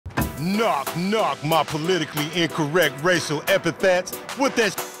Knock, knock, my politically incorrect racial epithets. What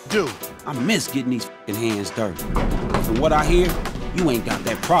that do? I miss getting these fucking hands dirty. From what I hear, you ain't got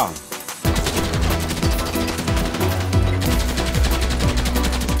that problem.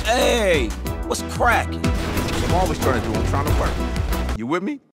 Hey, what's cracking? I'm always trying to do, I'm trying to work. You with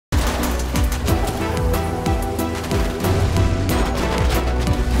me?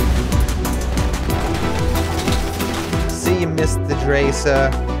 See you, Mr.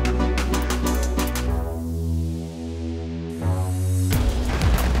 Dracer.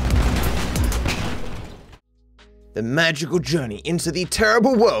 The magical journey into the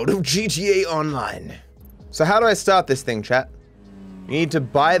terrible world of GTA Online. So how do I start this thing, chat? You need to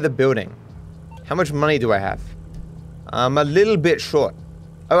buy the building. How much money do I have? I'm a little bit short.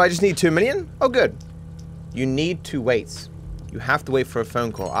 Oh, I just need 2 million? Oh, good. You need to wait. You have to wait for a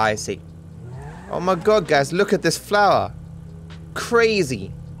phone call. I see. Oh my god, guys, look at this flower.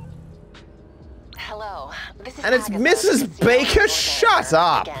 Crazy. Hello, this is And it's Mrs. Baker? Shut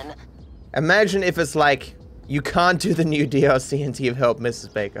up! Imagine if it's like, you can't do the new DLC until you've helped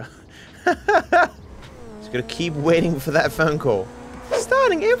Mrs. Baker. Just gotta keep waiting for that phone call.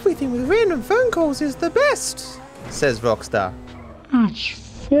 Starting everything with random phone calls is the best, says Rockstar.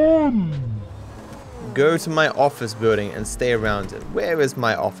 It's fun. Go to my office building and stay around it. Where is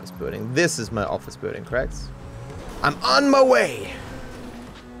my office building? This is my office building, correct? I'm on my way.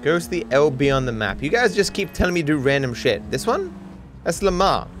 Go to the LB on the map. You guys just keep telling me to do random shit. This one? That's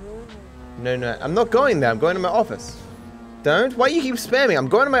Lamar. No, no, I'm not going there. I'm going to my office. Don't? Why do you keep spamming? I'm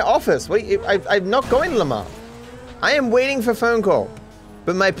going to my office. I'm not going to Lamar. I am waiting for a phone call.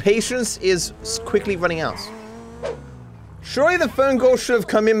 But my patience is quickly running out. Surely the phone call should have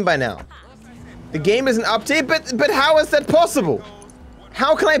come in by now. The game is an update, but how is that possible?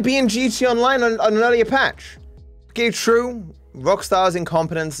 How can I be in GTA Online on an earlier patch? Okay, true. Rockstar's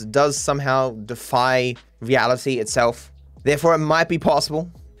incompetence does somehow defy reality itself. Therefore, it might be possible.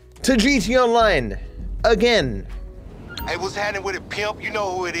 To GTA Online. Again. Hey, what's happening with it, pimp? You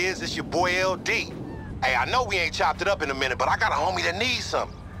know who it is. It's your boy LD. Hey, I know we ain't chopped it up in a minute, but I got a homie that needs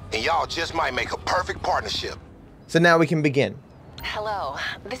something. And y'all just might make a perfect partnership. So now we can begin. Hello,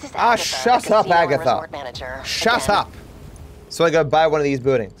 this is Agatha. Ah, shut up, Agatha. Shut up. So I gotta buy one of these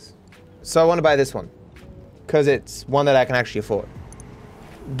buildings. So I want to buy this one. Because it's one that I can actually afford.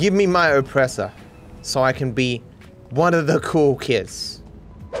 Give me my oppressor. So I can be one of the cool kids.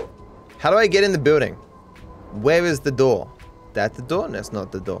 How do I get in the building? Where is the door? That's the door? That's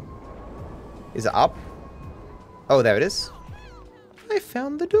not the door. Is it up? Oh, there it is. I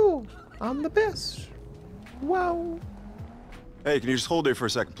found the door. I'm the best. Wow. Hey, can you just hold there for a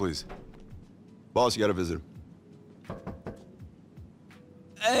second, please? Boss, you got a visitor.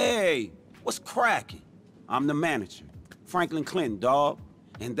 Hey, what's cracking? I'm the manager, Franklin Clinton, dawg.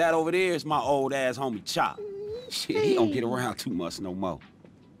 And that over there is my old ass homie Chop. Shit, he don't get around too much no more.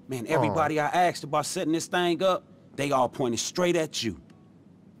 Man, everybody I asked about setting this thing up, they all pointed straight at you.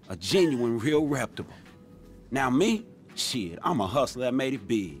 A genuine, real reputable. Now me, shit, I'm a hustler that made it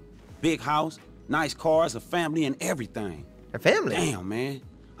big. Big house, nice cars, a family, and everything. A family? Damn, man.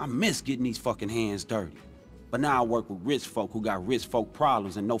 I miss getting these fucking hands dirty. But now I work with rich folk who got rich folk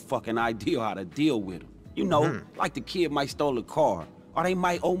problems and no fucking idea how to deal with them. You know, like the kid might stole a car, or they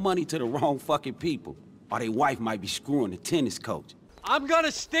might owe money to the wrong fucking people, or their wife might be screwing the tennis coach. I'm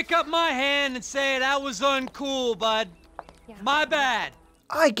gonna stick up my hand and say that was uncool, bud. My bad.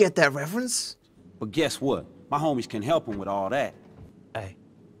 I get that reference. But guess what? My homies can help him with all that. Hey,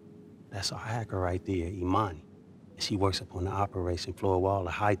 that's our hacker right there, Imani. She works up on the operation floor where all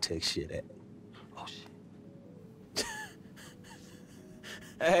the high-tech shit at. Oh, shit.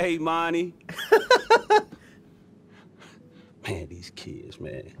 Hey, Imani. Man, these kids,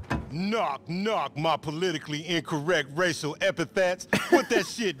 man. Knock, knock, my politically incorrect racial epithets. What that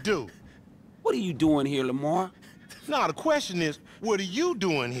shit do? What are you doing here, Lamar? Nah, the question is, what are you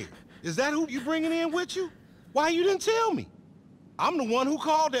doing here? Is that who you bringing in with you? Why you didn't tell me? I'm the one who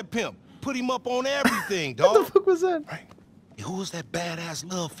called that pimp. Put him up on everything, dog. What the fuck was that? Right. Who was that badass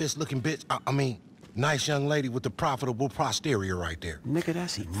love fist looking bitch? I mean, nice young lady with the profitable posterior right there. Nigga,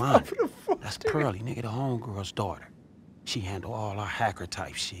 that's Imani. That's Pearly, nigga, the homegirl's daughter. She handle all our hacker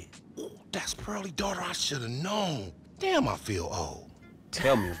type shit. Ooh, that's Pearly daughter I should have known. Damn, I feel old.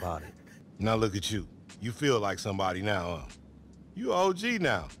 Tell me about it. Now look at you. You feel like somebody now, huh? You OG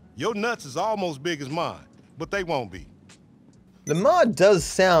now. Your nuts is almost big as mine, but they won't be. Lamar does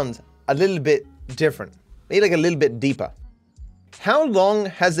sound a little bit different. Maybe like a little bit deeper. How long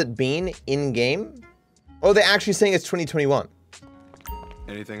has it been in-game? Or they're actually saying it's 2021?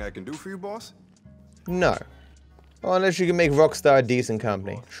 Anything I can do for you, boss? No. Well, unless you can make Rockstar a decent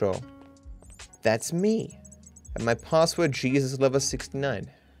company, sure. That's me. And my password, JesusLover69.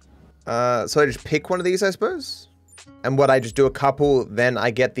 So I just pick one of these, I suppose? And what, I just do a couple, then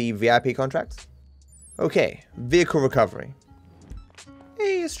I get the VIP contracts? Okay, vehicle recovery.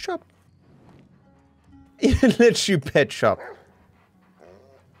 Hey, it's Chop. It lets you pet shop.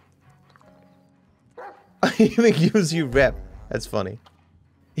 He even gives you rep. That's funny.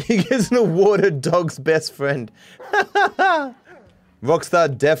 He gives an award to dog's best friend.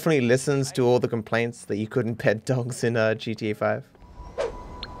 Rockstar definitely listens to all the complaints that you couldn't pet dogs in GTA 5.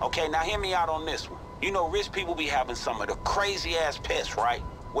 Okay, now hear me out on this one. You know, rich people be having some of the crazy-ass pets, right?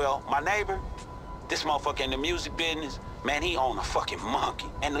 Well, my neighbor, this motherfucker in the music business, man, he owned a fucking monkey.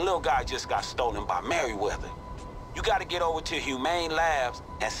 And the little guy just got stolen by Merriweather. You gotta get over to Humane Labs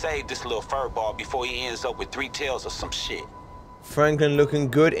and save this little furball before he ends up with 3 tails or some shit. Franklin looking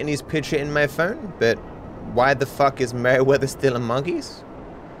good in his picture in my phone, but why the fuck is Merriweather stealing monkeys?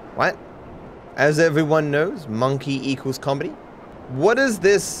 What? As everyone knows, monkey equals comedy. What does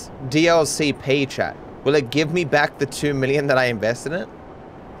this DLC pay, chat? Will it give me back the 2 million that I invested in it?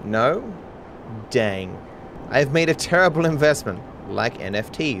 No? Dang. I've made a terrible investment, like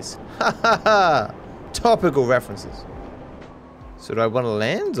NFTs. Ha ha ha! Topical references. So do I want to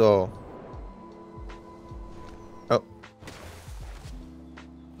land, or? Oh.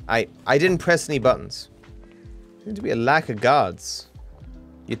 I didn't press any buttons. Seems to be a lack of guards.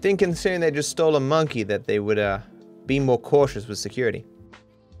 You'd think, considering they just stole a monkey, that they would be more cautious with security.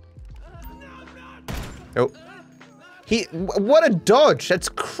 Oh. What a dodge! That's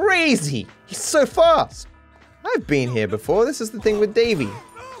crazy! He's so fast! I've been here before. This is the thing with Davey.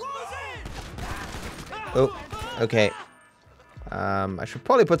 Oh, okay. I should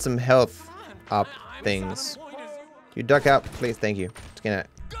probably put some health up things. You duck out, please. Thank you. Just gonna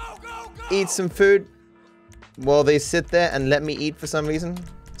eat some food while they sit there and let me eat for some reason.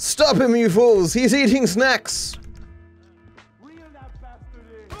 Stop him, you fools! He's eating snacks!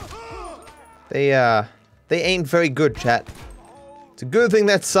 They ain't very good, chat. It's a good thing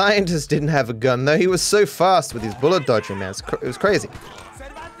that scientist didn't have a gun, though. He was so fast with his bullet dodging, man. It was crazy.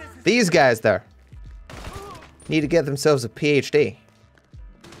 These guys, though, need to get themselves a PhD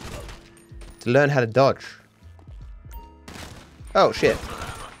to learn how to dodge. Oh, shit.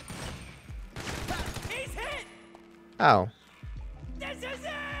 Ow.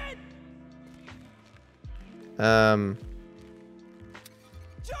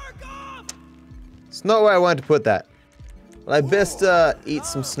 It's not where I wanted to put that. Well, I best eat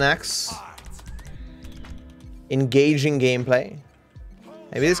some snacks. Engaging gameplay.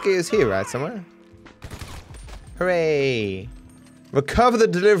 Maybe this guy is here, right, somewhere? Hooray! Recover the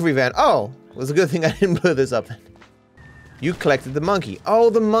delivery van. Oh, it was a good thing I didn't blow this up then. You collected the monkey. Oh,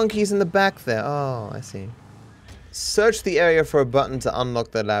 the monkey's in the back there. Oh, I see. Search the area for a button to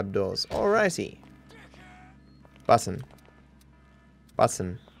unlock the lab doors. Alrighty. Button.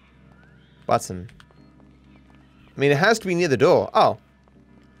 Button. Button. I mean, it has to be near the door. Oh.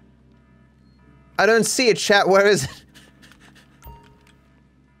 I don't see it, chat. Where is it?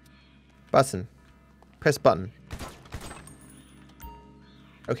 Button. Press button.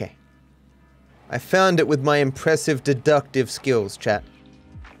 Okay. I found it with my impressive deductive skills, chat.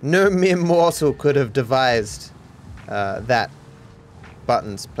 No mere mortal could have devised that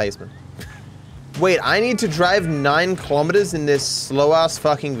button's placement. Wait, I need to drive 9 kilometers in this slow-ass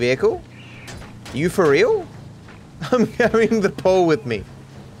fucking vehicle? You for real? I'm carrying the pole with me.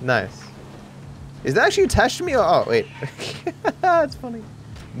 Nice. Is that actually attached to me? Or, oh, wait. That's funny.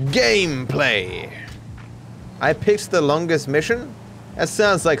 Gameplay. I picked the longest mission? That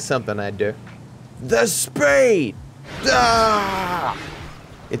sounds like something I'd do. The speed! Ah!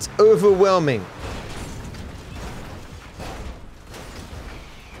 It's overwhelming.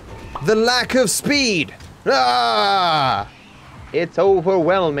 The lack of speed! Ah! It's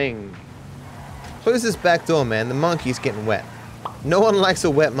overwhelming. Close this back door, man. The monkey's getting wet. No one likes a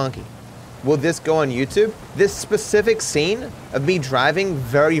wet monkey. Will this go on YouTube? This specific scene of me driving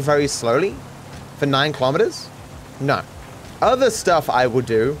very, very slowly for 9 kilometers? No. Other stuff I will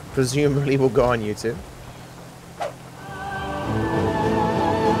do, presumably will go on YouTube.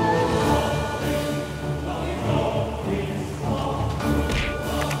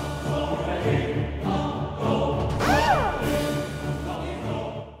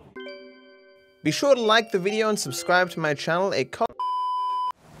 Be sure to like the video and subscribe to my channel.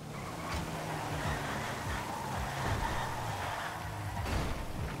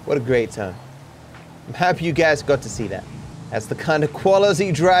 What a great time. I'm happy you guys got to see that. That's the kind of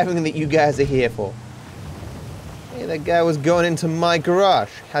quality driving that you guys are here for. Hey, that guy was going into my garage.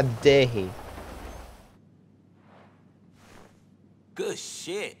 How dare he?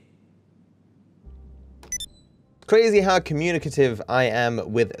 shit. Crazy how communicative I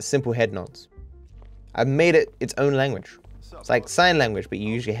am with simple head nods. I've made it its own language. It's like sign language, but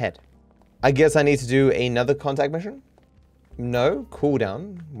you use your head. I guess I need to do another contact mission? No,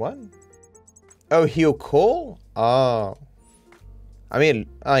 cooldown. What? Oh, he'll call? Oh. I mean,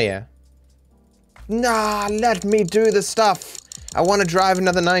 oh yeah. Nah, let me do the stuff. I want to drive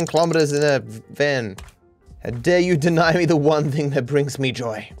another 9 kilometers in a van. How dare you deny me the one thing that brings me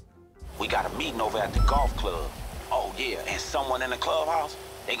joy? We got a meeting over at the golf club. Oh yeah, and someone in the clubhouse,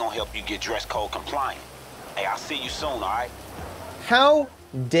 they gonna help you get dress code compliant. Hey, I'll see you soon, all right? How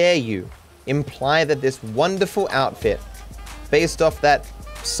dare you imply that this wonderful outfit, based off that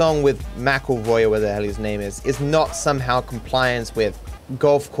song with McElroy or whatever the hell his name is not somehow compliance with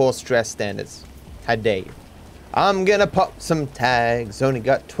golf course dress standards? How dare you? I'm gonna pop some tags, only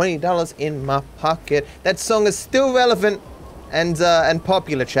got $20 in my pocket. That song is still relevant and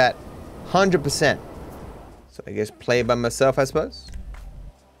popular, chat, 100%. So I guess play by myself, I suppose?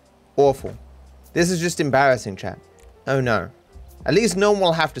 Awful. This is just embarrassing, chat. Oh no. At least no one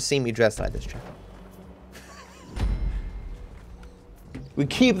will have to see me dressed like this, chat. We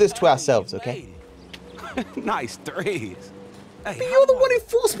keep this to ourselves, okay? Nice threes. Hey, But you're the one who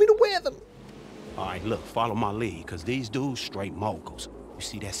forced me to wear them. All right, look, follow my lead, because these dudes straight moguls. You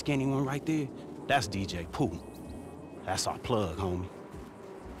see that skinny one right there? That's DJ Pooh. That's our plug, homie.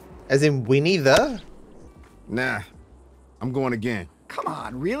 As in Winnie the? Nah, I'm going again. Come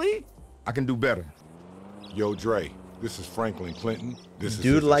on, really? I can do better. Yo, Dre, this is Franklin Clinton. This is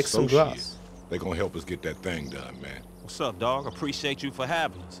Dude his likes some associate. grass. They gonna help us get that thing done, man. What's up, dog? Appreciate you for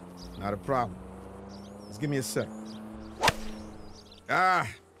having us. Not a problem. Just give me a sec. Ah,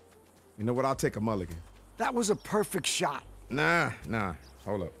 you know what? I'll take a mulligan. That was a perfect shot. Nah.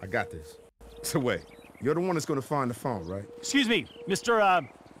 Hold up, I got this. So wait, you're the one that's gonna find the phone, right? Excuse me, Mr.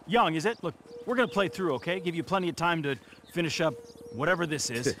 Young, is it? Look, we're gonna play through, okay? Give you plenty of time to finish up whatever this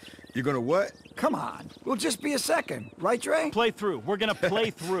is. You're gonna what? Come on, we'll just be a second, right, Dre? Play through. We're gonna play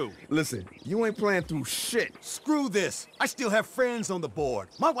through. Listen, you ain't playing through shit. Screw this. I still have friends on the board.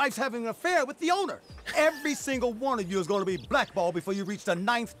 My wife's having an affair with the owner. Every single one of you is going to be blackballed before you reach the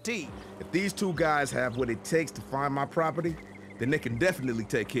 9th tee. If these two guys have what it takes to find my property, then they can definitely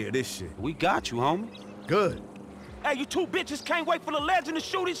take care of this shit. We got you, homie. Good. Hey, you two bitches can't wait for the legend to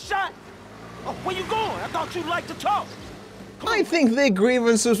shoot his shot? Oh, where you going? I thought you'd like to talk. I think their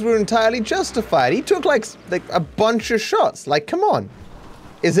grievances were entirely justified. He took like a bunch of shots. Like, come on.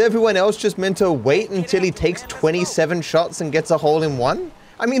 Is everyone else just meant to wait until he takes 27 shots and gets a hole in one?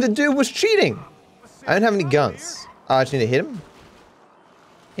 I mean, the dude was cheating. I don't have any guns. Oh, I just need to hit him.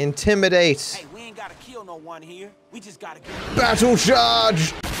 Intimidate. Hey, we ain't gotta kill no one here. We just gotta get Battle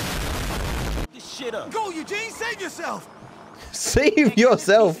charge. this shit up. Go, Eugene, save yourself. Save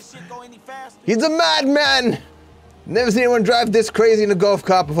yourself. He's a madman. Never seen anyone drive this crazy in a golf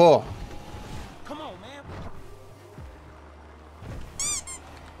cart before. Come on,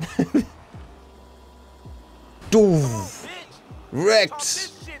 man. Doof.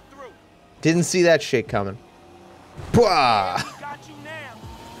 Wrecked. Didn't see that shit coming. Pwah.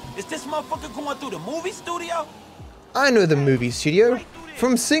 Is this motherfucker going through the movie studio? I know the movie studio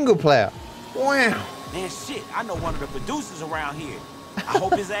from single player. Wow. Man, shit, I know one of the producers around here. I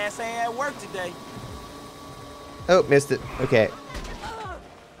hope his ass ain't at work today. Oh, missed it. Okay.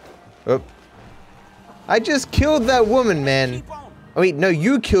 Oh. I just killed that woman, man. Oh wait, no,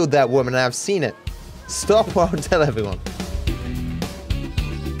 you killed that woman and I've seen it. Stop or I'll tell everyone.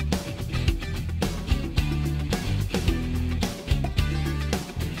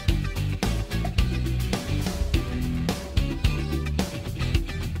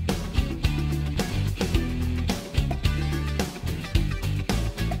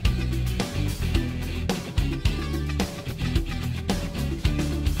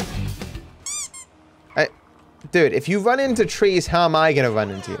 Dude, if you run into trees, how am I gonna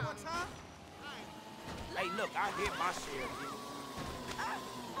run into you? Hey, look, I hit my share.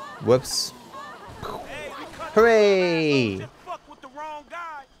 Whoops. Hooray!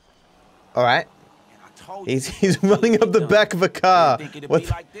 Alright. He's running up the back of a car. What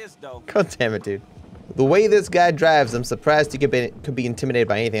the? God damn it, dude. The way this guy drives, I'm surprised he could be intimidated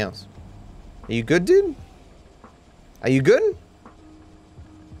by anything else. Are you good, dude? Are you good?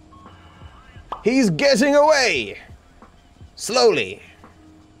 He's getting away! Slowly.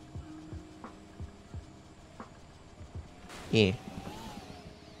 Yeah.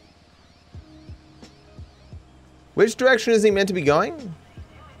 Which direction is he meant to be going?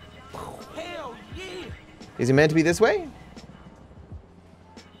 Hell yeah. Is he meant to be this way?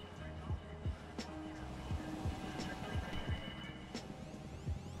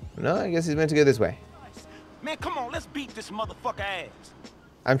 No, I guess he's meant to go this way. Man, come on, let's beat this motherfucker ass.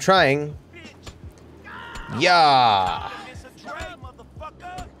 I'm trying. Yeah. It's a Dre,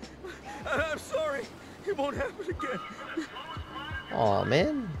 motherfucker. I'm sorry. It won't happen again. Aw,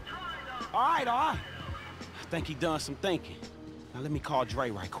 man. All right. I think he done some thinking. Now let me call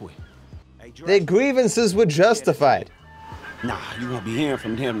Dre right quick. Hey, Dre. Their grievances were justified. Nah, you won't be hearing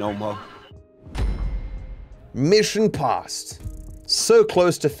from him no more. Mission passed. So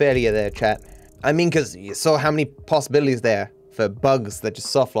close to failure there, chat. I mean, because you saw how many possibilities there for bugs that just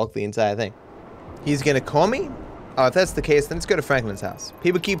softlock the entire thing. He's gonna call me? Oh, if that's the case, then let's go to Franklin's house.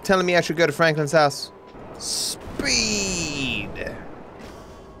 People keep telling me I should go to Franklin's house. Speed!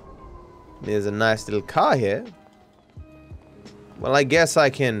 There's a nice little car here. Well, I guess I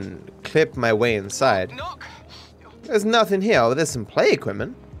can clip my way inside. There's nothing here. Oh, there's some play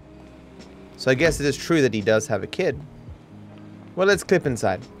equipment. So I guess it is true that he does have a kid. Well, let's clip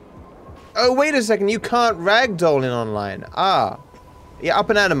inside. Oh, wait a second. You can't ragdoll in online. Ah. Yeah, up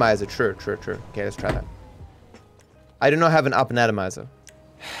and atomizer. True. Okay, let's try that. I do not have an up and atomizer.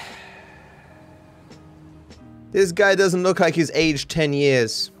 This guy doesn't look like he's aged 10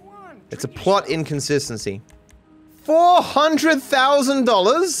 years. It's a plot inconsistency.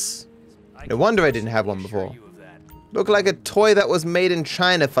 $400,000? No wonder I didn't have one before. Looked like a toy that was made in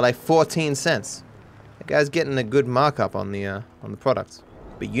China for like 14 cents. That guy's getting a good markup on the products.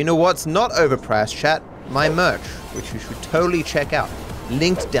 But you know what's not overpriced, chat? My merch, which you should totally check out.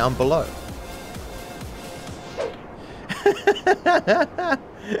 Linked down below.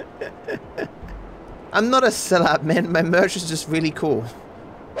 I'm not a sellout, man. My merch is just really cool.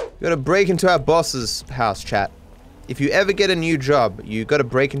 You gotta break into our boss's house, chat. If you ever get a new job, you gotta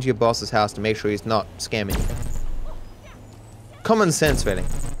break into your boss's house to make sure he's not scamming you. Common sense, really.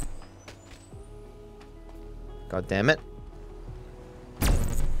 God damn it.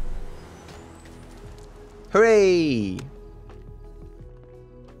 Hooray!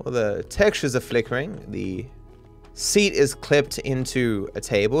 Well, the textures are flickering. The seat is clipped into a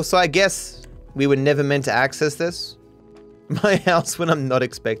table, so I guess we were never meant to access this. My house when I'm not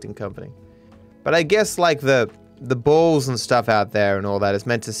expecting company. But I guess like the balls and stuff out there and all that is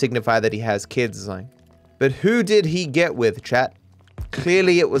meant to signify that he has kids or something. But who did he get with, chat?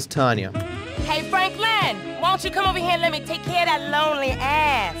 Clearly it was Tanya. Hey, Franklin, why don't you come over here and let me take care of that lonely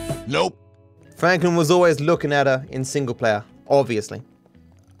ass? Nope. Franklin was always looking at her in single player, obviously.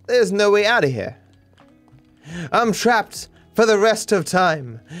 There's no way out of here. I'm trapped for the rest of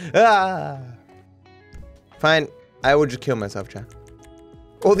time. Ah. Fine, I will just kill myself, chat.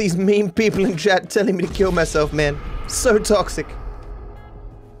 All these mean people in chat telling me to kill myself, man. So toxic.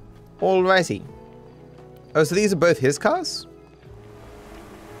 Alrighty. Oh, so these are both his cars?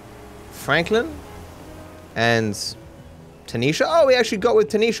 Franklin? And Tanisha? Oh, we actually got with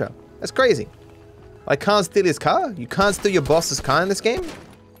Tanisha. That's crazy. I can't steal his car? You can't steal your boss's car in this game?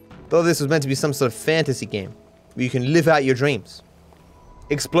 Though this was meant to be some sort of fantasy game where you can live out your dreams.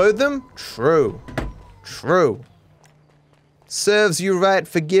 Explode them? True. True. Serves you right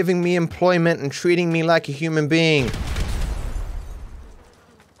for giving me employment and treating me like a human being.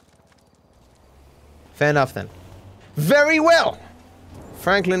 Fair enough then. Very well!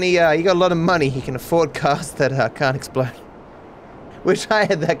 Franklin, he got a lot of money. He can afford cars that can't explode. Wish I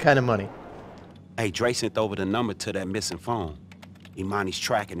had that kind of money. Hey, Dre sent over the number to that missing phone. Imani's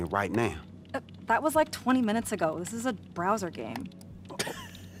tracking it right now. That was like 20 minutes ago. This is a browser game.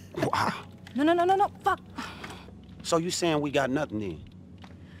 Wow. No, fuck. So you saying we got nothing then?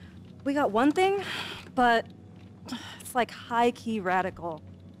 We got one thing, but it's like high-key radical.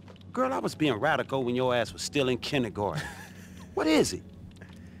 Girl, I was being radical when your ass was still in kindergarten. What is it?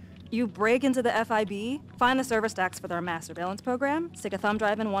 You break into the FIB, find the server stacks for their mass surveillance program, stick a thumb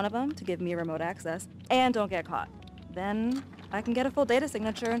drive in one of them to give me remote access, and don't get caught. Then I can get a full data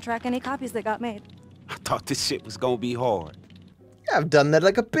signature and track any copies that got made. I thought this shit was gonna be hard. I've done that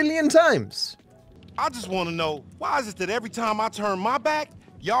like a billion times. I just want to know, why is it that every time I turn my back,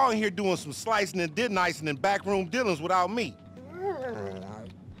 y'all in here doing some slicing and dick-nicing and backroom dealings without me?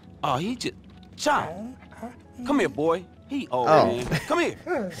 Oh, he just... Chang, come here, boy. He old, man. Come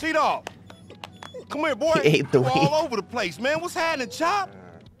here. C-Dog. Come here, boy. He ate the You weed. all over the place, man. What's happening, Chop?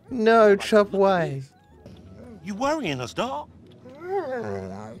 No, Chop, why? You worrying us, dog?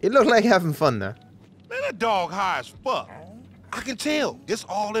 It looked like having fun, though. Man, that dog high as fuck. I can tell. It's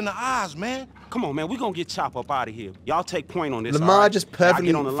all in the eyes, man. Come on, man. We gonna get Chop up out of here. Y'all take point on this, Lamar all right? just perfectly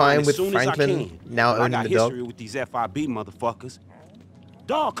I'll get on the fine line with as soon as I Franklin can. now owning I the got dog. history with these FIB motherfuckers.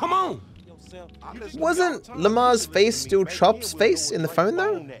 Dog, come on. Wasn't Lamar's face still Chop's face in the phone,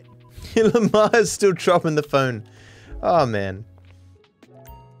 though? Lamar is still Chop in the phone. Oh, man.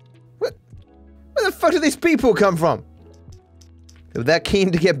 Where the fuck do these people come from? They were that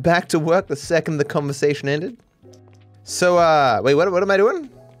keen to get back to work the second the conversation ended. So, wait, what am I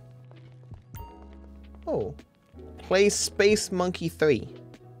doing? Oh. Play Space Monkey 3.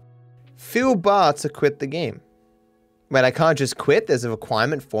 Fill bar to quit the game. Wait, I can't just quit? There's a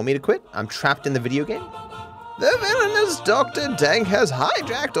requirement for me to quit? I'm trapped in the video game? The villainous Dr. Dank has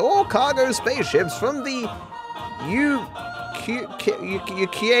hijacked all cargo spaceships from the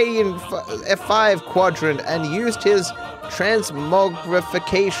Ukrainian F5 quadrant and used his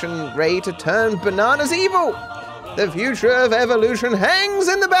transmogrification ray to turn bananas evil. The future of evolution hangs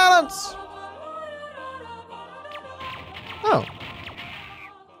in the balance. Oh.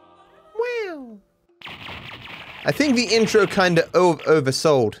 Well. I think the intro kind of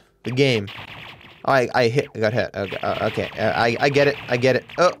oversold the game. I got hit. Okay. I get it.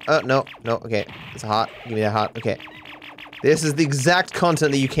 Oh, no. Okay. It's a heart. Give me that heart. Okay. This is the exact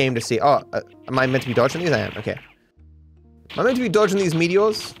content that you came to see. Oh, am I meant to be dodging these? I am. Okay. Am I meant to be dodging these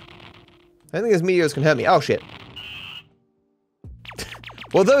meteors? I don't think these meteors can hurt me. Oh, shit.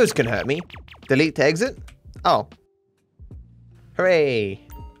 Well, those can hurt me. Delete to exit? Oh. Hooray.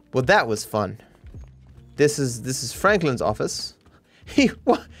 Well, that was fun. This is Franklin's office.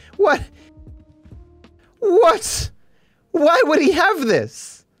 What? What? Why would he have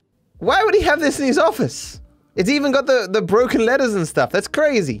this? Why would he have this in his office? It's even got the broken letters and stuff. That's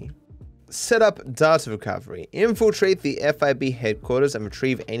crazy. Set up data recovery. Infiltrate the FIB headquarters and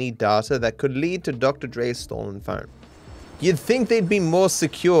retrieve any data that could lead to Dr. Dre's stolen phone. You'd think they'd be more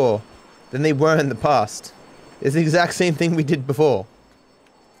secure than they were in the past. It's the exact same thing we did before.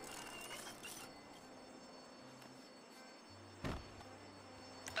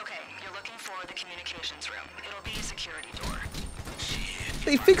 Okay, you're looking for the communications room. It'll be a security door.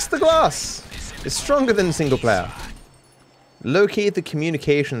 They fixed the glass. It's stronger than single player. Locate the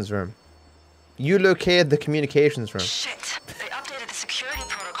communications room. You located the communications room. Shit, they updated the security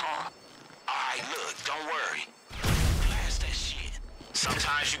protocol. Alright, look, don't worry. Blast that shit.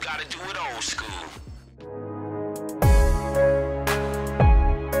 Sometimes you gotta do it old school.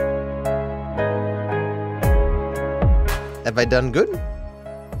 Have I done good?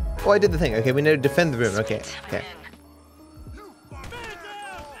 Oh, I did the thing. Okay, we need to defend the room. Okay, okay.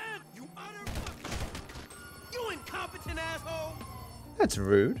 That's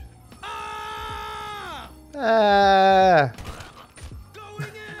rude. I'm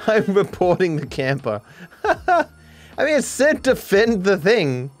reporting the camper. I mean, it said defend the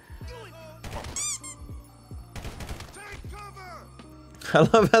thing. I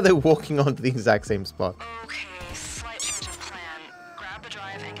love how they're walking onto the exact same spot. Okay, slight change of plan. Grab the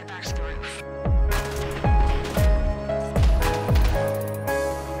drive and get back to the roof.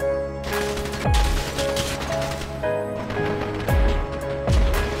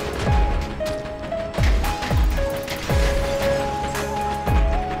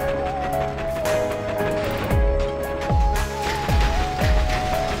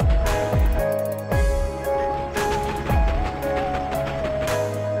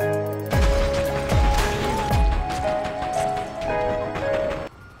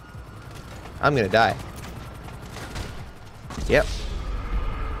 I'm gonna die. Yep.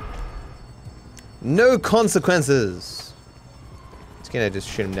 No consequences. Just gonna just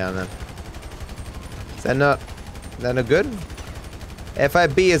shoot him down then. Is that not good?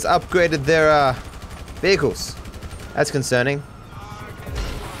 FIB has upgraded their vehicles. That's concerning.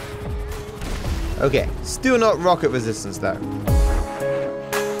 Okay, still not rocket resistance though.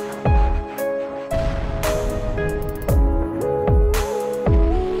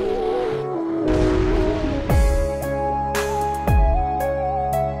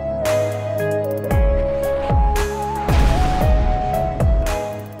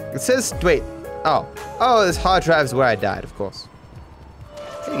 It says, wait, oh, this hard drive's where I died, of course.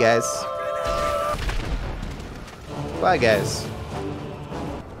 Hey guys. Bye guys.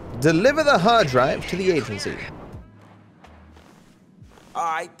 Deliver the hard drive to the agency.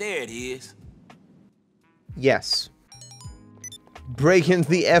 Alright, there it is. Yes. Break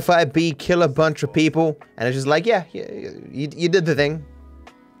into the FIB, kill a bunch of people, and it's just like, yeah, you did the thing.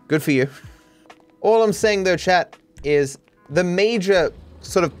 Good for you. All I'm saying though, chat, is the major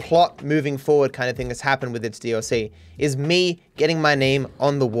sort of plot moving forward kind of thing that's happened with its DLC is me getting my name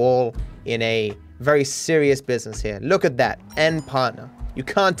on the wall in a very serious business here. Look at that. End partner. You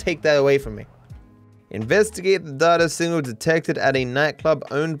can't take that away from me. Investigate the data signal detected at a nightclub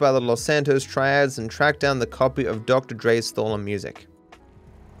owned by the Los Santos Triads and track down the copy of Dr. Dre's stolen music.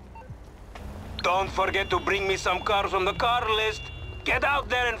 Don't forget to bring me some cars on the car list. Get out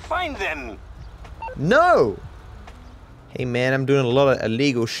there and find them. No! Hey man, I'm doing a lot of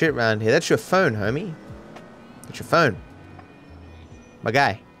illegal shit around here. That's your phone, homie. That's your phone. My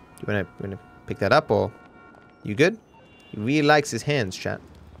guy. You wanna pick that up or you good? He really likes his hands, chat.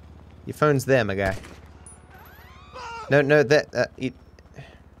 Your phone's there, my guy. No,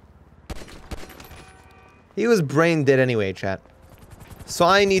 he was brain dead anyway, chat. So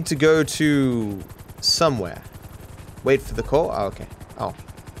I need to go to somewhere. Wait for the call? Oh, okay. Oh.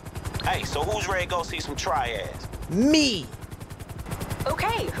 Hey, so who's ready to go see some triads? Me!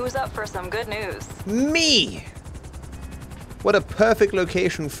 Okay, who's up for some good news? Me! What a perfect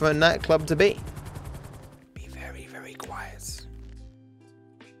location for a nightclub to be. Be very, very quiet.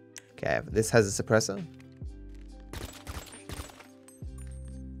 Okay, this has a suppressor.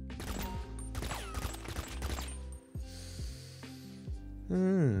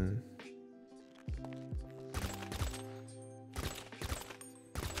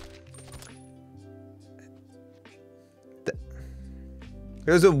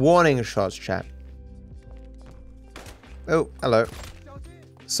 There's a warning shots, chat. Oh, hello.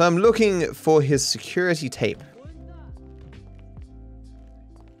 So I'm looking for his security tape.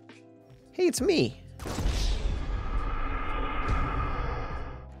 Hey, it's me.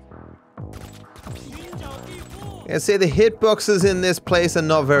 I'd say the hitboxes in this place are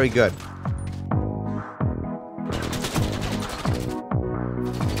not very good.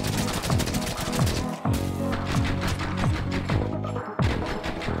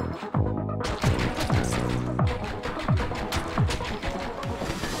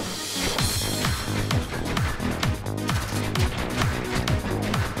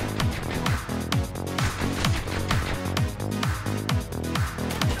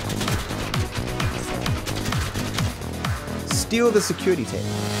 Steal the security tape.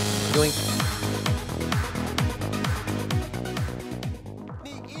 Doink.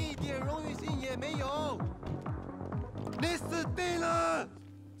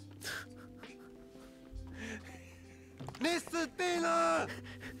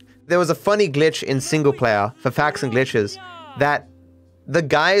 There was a funny glitch in single player for facts and glitches that the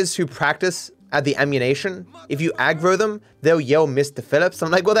guys who practice at the ammunition, if you aggro them, they'll yell Mr. Phillips.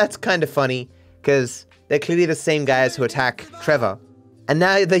 I'm like, well, that's kind of funny because they're clearly the same guys who attack Trevor. And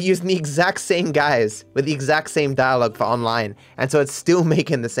now they're using the exact same guys with the exact same dialogue for online. And so it's still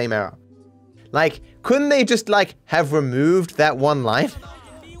making the same error. Like, couldn't they just, like, have removed that one line?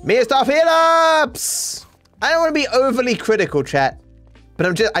 Mr. Phillips! I don't want to be overly critical, chat.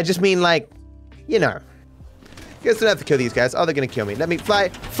 But I just mean, like, you know. You guys don't have to kill these guys. Oh, they're gonna kill me. Let me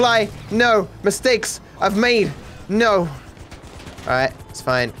fly. No, mistakes I've made. No. Alright, it's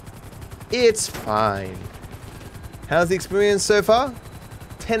fine. It's fine. How's the experience so far?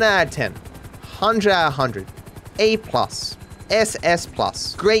 10 out of 10. 100 out of 100. A+.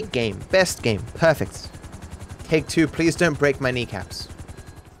 SS+. Great game. Best game. Perfect. Take 2, please don't break my kneecaps.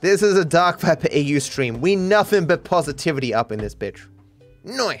 This is a DarkViperAU stream. We nothing but positivity up in this bitch.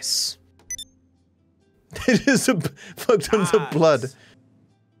 Nice. It is a fuck tons of blood.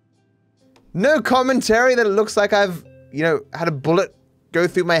 No commentary that it looks like I've, you know, had a bullet go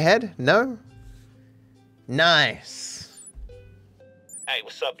through my head? No? Nice. Hey,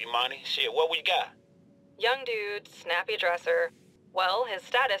 what's up, Imani? Shit, what we got? Young dude, snappy dresser. Well, his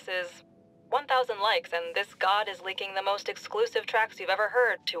status is 1,000 likes, and this god is leaking the most exclusive tracks you've ever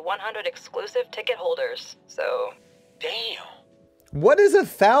heard to 100 exclusive ticket holders. So... Damn. What is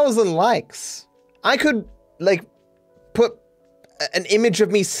 1,000 likes? I could, like, put an image of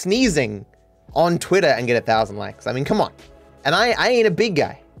me sneezing on Twitter and get 1,000 likes. I mean, come on. And I ain't a big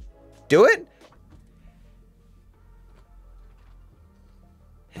guy. Do it?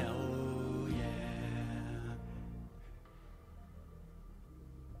 Hell yeah.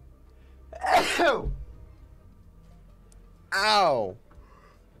 Ow! Ow!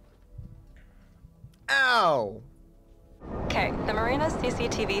 Ow! Okay, the Marina's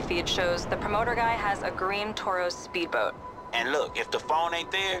CCTV feed shows the promoter guy has a green Taurus speedboat. And look, if the phone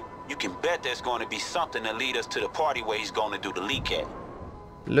ain't there, you can bet there's going to be something to lead us to the party where he's going to do the leak at.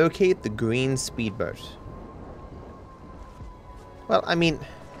 Locate the green speedboat. Well, I mean,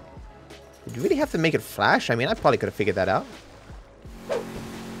 did you really have to make it flash? I mean, I probably could have figured that out.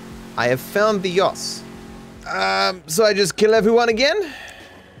 I have found the yacht. So I just kill everyone again?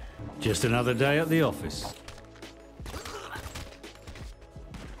 Just another day at the office.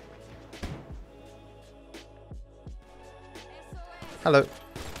 Hello.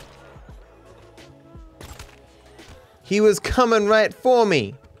 He was coming right for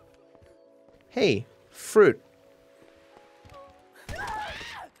me. Hey, fruit.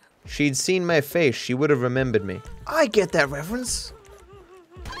 She'd seen my face, she would have remembered me. I get that reference.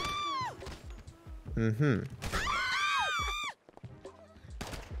 Mm-hmm.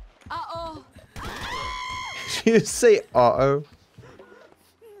 Uh-oh. She just say uh-oh.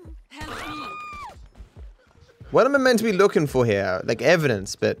 What am I meant to be looking for here? Like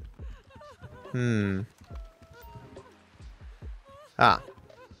evidence, but... Ah.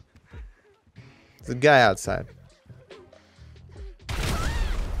 There's a guy outside.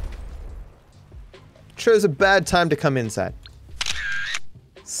 Chose a bad time to come inside.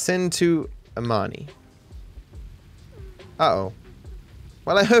 Send to Imani. Uh-oh.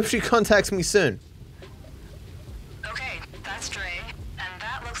 Well, I hope she contacts me soon. Okay, that's Dre, and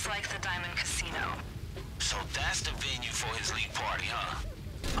that looks like the Diamond Casino. So that's the venue for his league party, huh?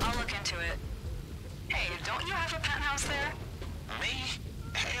 I'll look into it. Hey, don't you have a penthouse there? Me?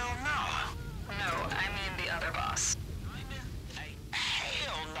 Hell no. No, I mean the other boss.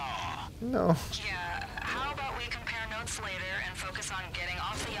 Hell no. No. Yeah, how about we compare notes later and focus on getting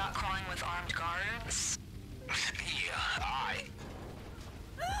off the yacht crawling with armed guards? Yeah, alright.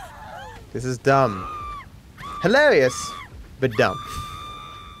 This is dumb. Hilarious, but dumb.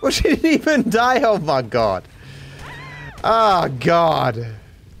 Well, she didn't even die. Oh my god. Oh god.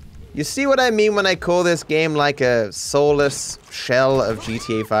 You see what I mean when I call this game like a soulless shell of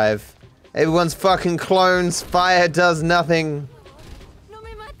GTA 5? Everyone's fucking clones. Fire does nothing.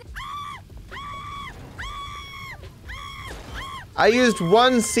 I used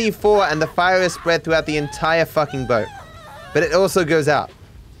one C4 and the fire is spread throughout the entire fucking boat. But it also goes out.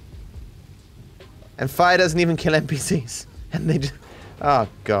 And fire doesn't even kill NPCs. And they just... Oh,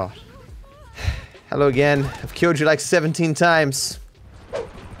 God. Hello again. I've killed you like 17 times.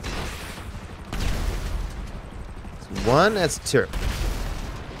 That's one, that's two.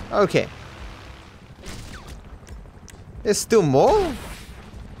 Okay. There's still more?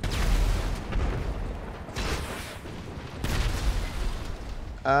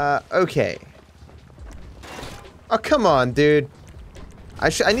 Okay. Oh, come on, dude. I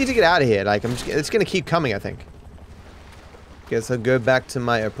need to get out of here. Like, it's gonna keep coming, I think. Guess I'll go back to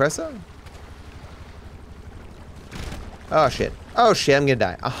my oppressor. Oh, shit. Oh, shit, I'm gonna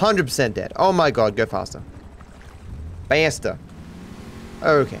die. 100% dead. Oh my god, go faster. Faster.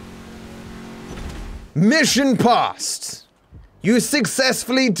 Okay. Mission passed! You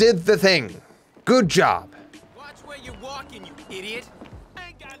successfully did the thing. Good job. Watch where you're walking, you idiot. I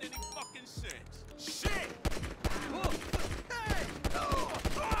ain't got any fucking sense. Shit!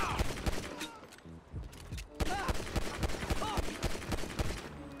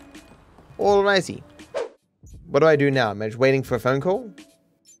 Alrighty. What do I do now? Am I just waiting for a phone call?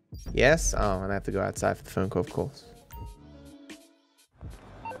 Yes? Oh, and I have to go outside for the phone call, of course.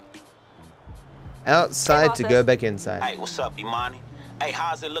 Outside to go back inside. Hey, what's up, Imani? Hey,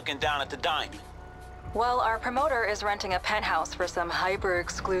 how's it looking down at the Diamond? Well, our promoter is renting a penthouse for some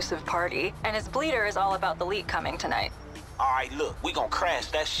hyper-exclusive party, and his bleeder is all about the leak coming tonight. All right, look, we gonna crash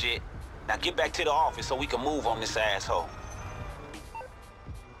that shit. Now get back to the office so we can move on this asshole.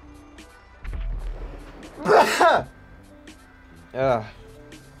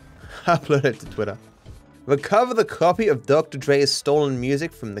 Upload it to Twitter. Recover the copy of Dr. Dre's stolen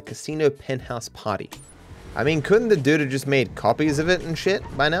music from the casino penthouse party. I mean, couldn't the dude have just made copies of it and shit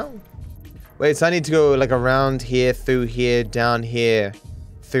by now? Wait, so I need to go like around here, through here, down here,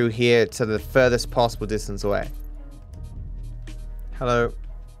 through here to the furthest possible distance away. Hello.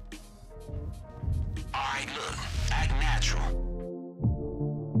 Alright, look, act natural.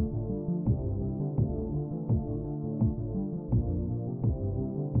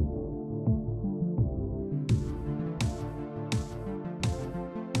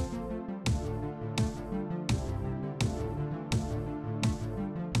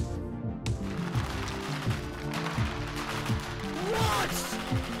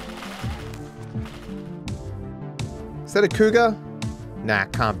 Is that a cougar? Nah,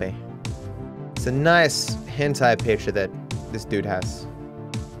 can't be. It's a nice hentai picture that this dude has.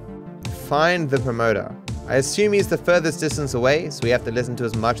 Find the promoter. I assume he's the furthest distance away, so we have to listen to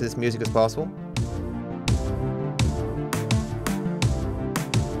as much of this music as possible.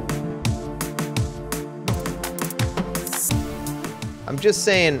 I'm just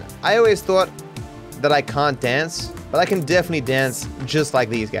saying, I always thought that I can't dance, but I can definitely dance just like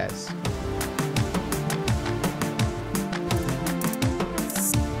these guys.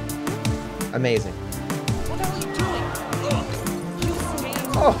 Amazing. What are you doing? Look, you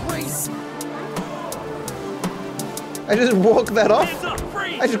stand Oh. crazy. I just walked that off.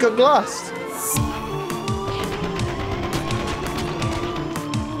 I just got glassed.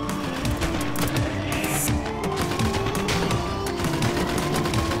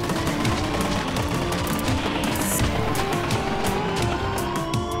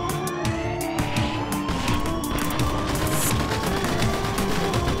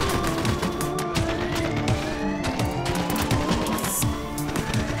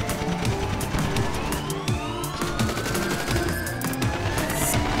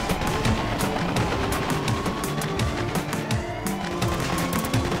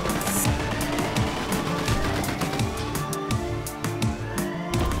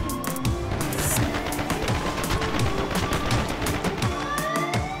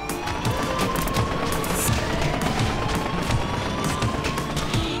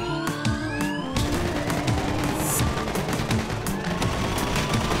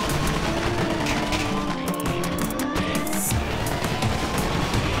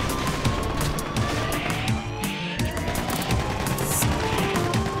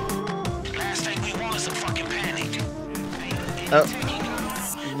 Oh.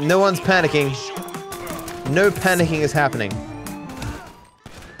 No one's panicking. No panicking is happening.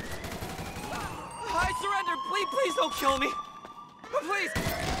 I surrender. Please don't kill me. Please.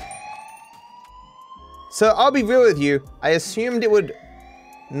 So I'll be real with you. I assumed it would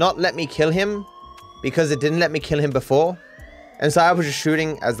not let me kill him because it didn't let me kill him before. And so I was just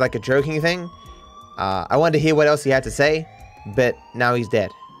shooting as like a joking thing. I wanted to hear what else he had to say, but now he's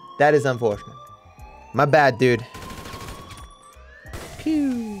dead. That is unfortunate. My bad, dude.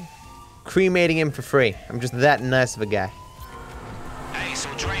 Pew. Cremating him for free. I'm just that nice of a guy. Hey, so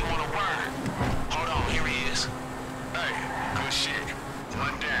Dre want a word. Hold on, here he is. Hey, good shit.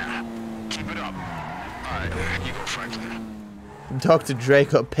 One down. Keep it up. Alright, you go, Franklin. Dr. Dre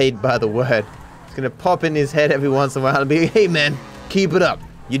got paid by the word. It's gonna pop in his head every once in a while and be, hey man, keep it up.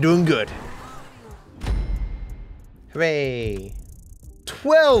 You're doing good. Hooray.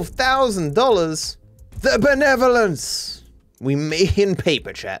 $12,000? The benevolence! We made in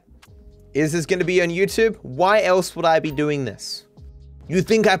paper, chat. Is this gonna be on YouTube? Why else would I be doing this? You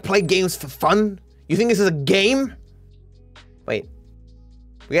think I play games for fun? You think this is a game? Wait.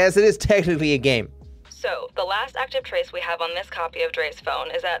 Yes, it is technically a game. So, the last active trace we have on this copy of Dre's phone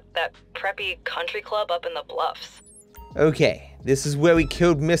is at that preppy country club up in the Bluffs. Okay, this is where we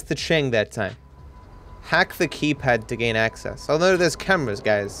killed Mr. Chang that time. Hack the keypad to gain access. Although there's cameras,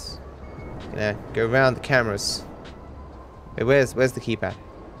 guys. Gonna go around the cameras. Wait, where's the keypad?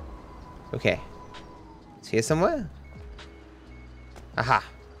 Okay. It's here somewhere? Aha.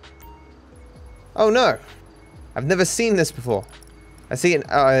 Oh no! I've never seen this before. I see it.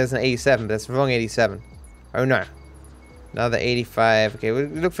 Oh, there's an 87, but that's the wrong 87. Oh no. Another 85. Okay, we'll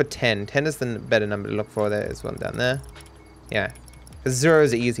look for 10. 10 is the better number to look for. There's one down there. Yeah. Because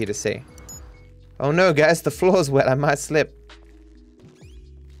zeros are easier to see. Oh no, guys, the floor's wet. I might slip.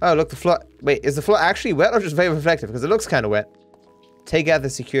 Oh, look, the floor. Wait, is the floor actually wet or just very reflective? Because it looks kind of wet. Take out the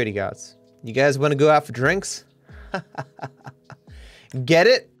security guards. You guys want to go out for drinks? Get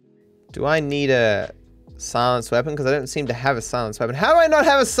it? Do I need a silenced weapon? Because I don't seem to have a silenced weapon. How do I not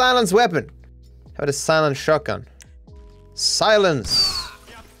have a silenced weapon? How about a silenced shotgun? Silence!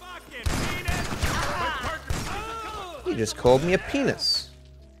 You just called me a penis.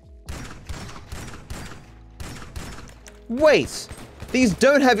 Wait! These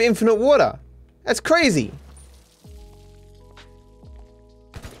don't have infinite water! That's crazy!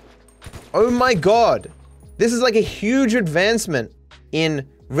 Oh my god! This is like a huge advancement in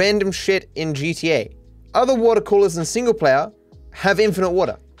random shit in GTA. Other water coolers in single player have infinite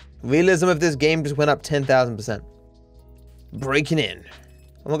water. Realism of this game just went up 10,000%. Breaking in.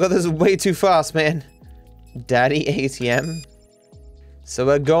 Oh my god, this is way too fast, man. Daddy ATM. So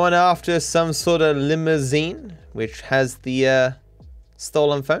we're going after some sort of limousine, which has the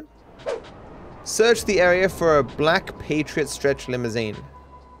stolen phone. Search the area for a black Patriot stretch limousine.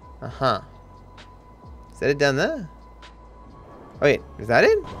 Uh-huh. Is that it down there? Oh, wait, is that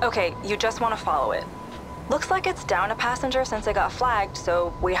it? Okay, you just want to follow it. Looks like it's down a passenger since it got flagged,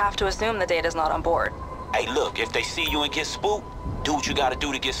 so we have to assume the data's not on board. Hey, look, if they see you and get spooked, do what you gotta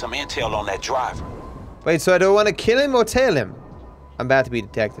do to get some intel on that driver. Wait, so I don't want to kill him or tail him? I'm about to be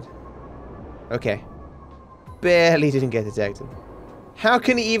detected. Okay. Barely didn't get detected. How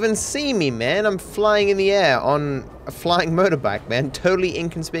can he even see me, man? I'm flying in the air on a flying motorbike, man. Totally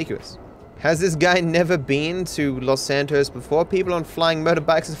inconspicuous. Has this guy never been to Los Santos before? People on flying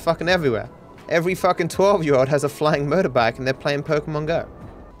motorbikes are fucking everywhere. Every fucking 12-year-old has a flying motorbike and they're playing Pokemon Go.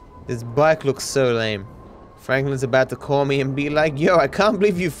 This bike looks so lame. Franklin's about to call me and be like, yo, I can't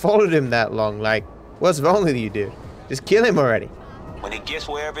believe you followed him that long. Like, what's wrong with you, dude? Just kill him already. When it gets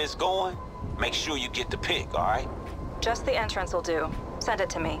wherever it's going, make sure you get the pic, alright? Just the entrance will do. Send it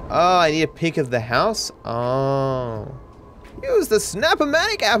to me. Oh, I need a pic of the house? Oh. Use the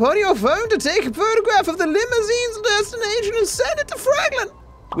Snap-O-Matic app on your phone to take a photograph of the limousine's destination and send it to Franklin.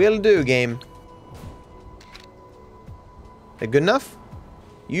 Will do, game. That good enough?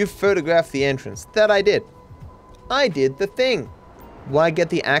 You photographed the entrance. That I did. I did the thing. Why get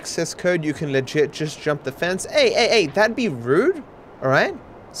the access code? You can legit just jump the fence. Hey, that'd be rude. Alright?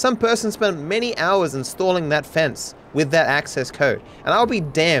 Some person spent many hours installing that fence with that access code. And I'll be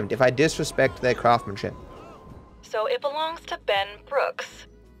damned if I disrespect their craftsmanship. So it belongs to Ben Brooks,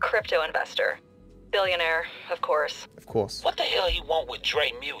 crypto investor. Billionaire, of course. Of course. What the hell he want with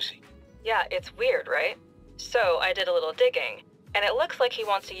Dre music? Yeah, it's weird, right? So I did a little digging, and it looks like he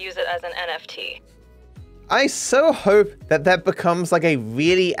wants to use it as an NFT. I so hope that that becomes like a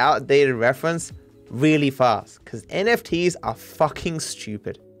really outdated reference really fast, because NFTs are fucking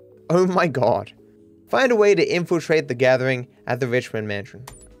stupid. Oh my god. Find a way to infiltrate the gathering at the Richmond mansion.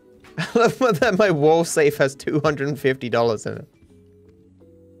 I love that my wall safe has $250 in it.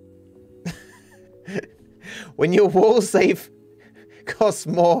 When your wall safe costs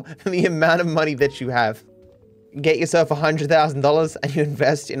more than the amount of money that you have, get yourself $100,000 and you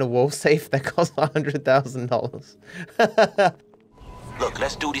invest in a wall safe that costs $100,000. Look,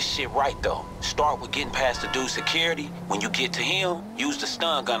 let's do this shit right, though. Start with getting past the dude's security. When you get to him, use the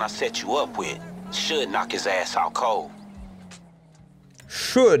stun gun I set you up with. Should knock his ass out cold.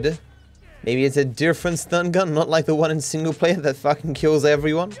 Should? Maybe it's a different stun gun, not like the one in single player that fucking kills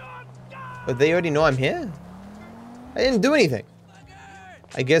everyone? But they already know I'm here. I didn't do anything.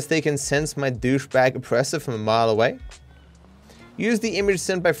 I guess they can sense my douchebag oppressor from a mile away. Use the image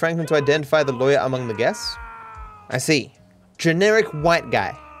sent by Franklin to identify the lawyer among the guests. I see. Generic white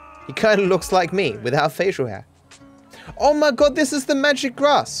guy. He kind of looks like me, without facial hair. Oh my god, this is the magic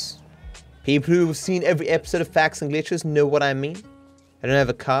grass. People who've seen every episode of Facts and Glitches know what I mean. I don't have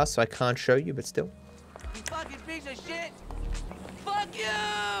a car, so I can't show you, but still. You fucking piece of shit! Fuck you!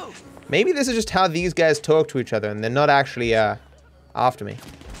 Maybe this is just how these guys talk to each other, and they're not actually, after me.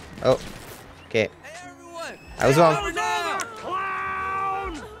 Oh. Okay. I was wrong.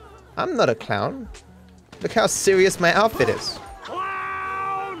 I'm not a clown. Look how serious my outfit is.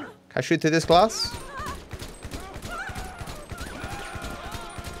 Can I shoot through this glass?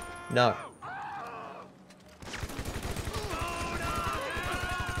 No.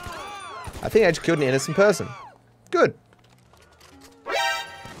 I think I just killed an innocent person. Good.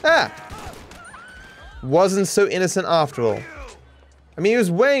 Ah! Wasn't so innocent after all. I mean, he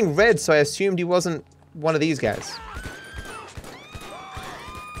was wearing red, so I assumed he wasn't one of these guys.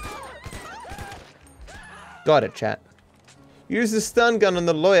 Got it, chat. Use the stun gun on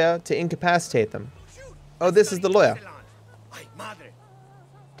the lawyer to incapacitate them. Oh, this is the lawyer.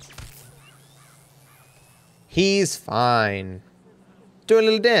 He's fine. Do a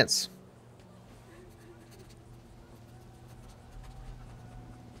little dance.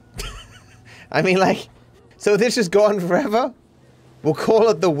 I mean, like, so this just go on forever? We'll call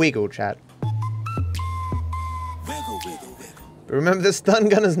it the wiggle, chat. Wiggle, wiggle, wiggle. But remember, the stun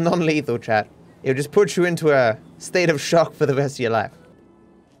gun is non-lethal, chat. It'll just put you into a state of shock for the rest of your life.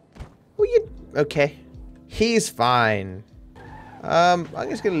 Well, okay. He's fine. I'm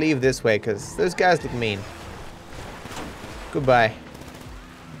just gonna leave this way, because those guys look mean. Goodbye.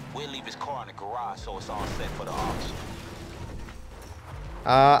 We'll leave his car in the garage so it's all set for the auction.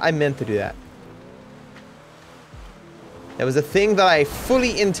 I meant to do that. That was a thing that I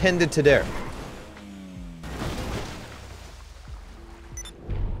fully intended to do.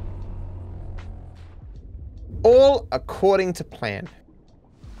 All according to plan.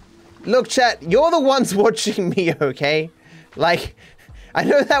 Look, chat, you're the ones watching me, okay? Like, I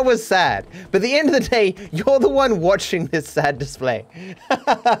know that was sad, but at the end of the day, you're the one watching this sad display.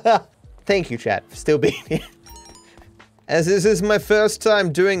 Thank you, chat, for still being here. As this is my first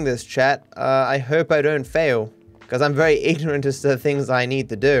time doing this, chat, I hope I don't fail, because I'm very ignorant as to the things I need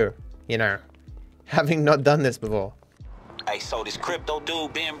to do, you know, having not done this before. Hey, so this crypto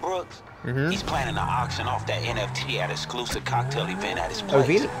dude, Ben Brooks, he's planning to auction off that NFT at an exclusive cocktail event at his place. Oh,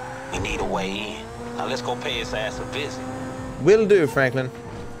 really? We need a way in. Now let's go pay his ass a visit. Will do, Franklin.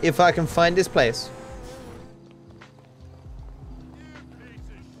 If I can find this place.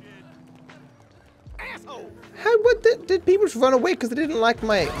 What did people just run away because they didn't like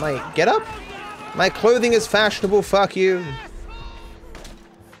my getup? My clothing is fashionable, fuck you.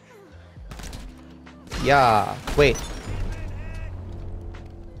 Yeah, wait.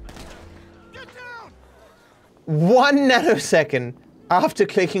 1 nanosecond after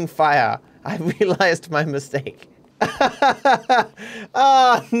clicking fire, I realized my mistake.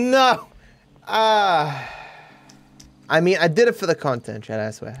 Oh, no. I mean, I did it for the content, chat,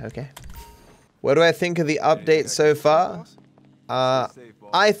 I swear, okay? What do I think of the update so far?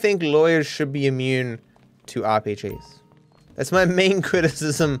 I think lawyers should be immune to RPGs. That's my main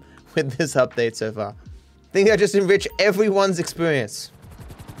criticism with this update so far. I think I just enrich everyone's experience.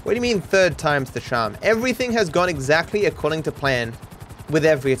 What do you mean third time's the charm? Everything has gone exactly according to plan with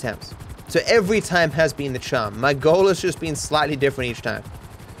every attempt. So every time has been the charm. My goal has just been slightly different each time.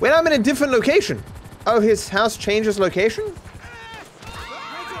 Wait, I'm in a different location. Oh, his house changes location?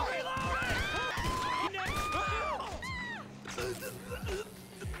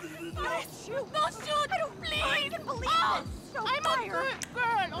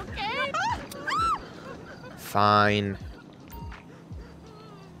 Fine.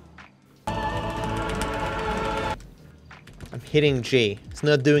 I'm hitting G. It's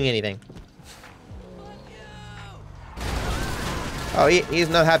not doing anything. Oh, he's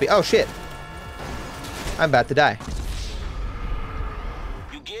not happy. Oh, shit. I'm about to die.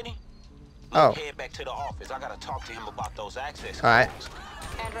 You get him? Oh. Head back to the office. I gotta talk to him about those access. All right.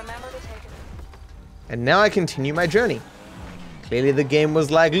 And remember to take it. And now I continue my journey. Clearly the game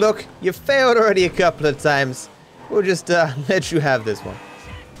was like, look, you failed already a couple of times. We'll just let you have this one.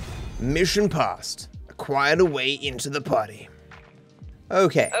 Mission passed. Acquired a way into the party.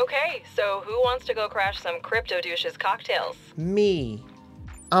 Okay. Okay, so who wants to go crash some crypto douches cocktails? Me.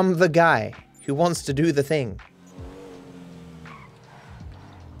 I'm the guy who wants to do the thing.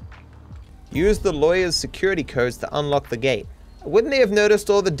 Use the lawyer's security codes to unlock the gate. Wouldn't they have noticed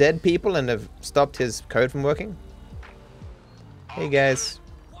all the dead people and have stopped his code from working? Hey guys.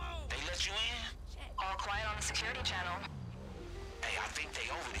 They let you in? All quiet on the security channel. Hey, I think they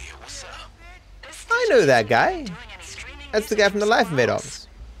over there. What's up? I know that guy. That's the guy from the Life Invade office.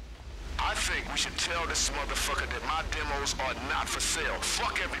 I think we should tell this motherfucker that my demos are not for sale.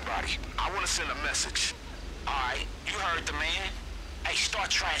 Fuck everybody. I want to send a message. Alright, you heard the man. Hey, start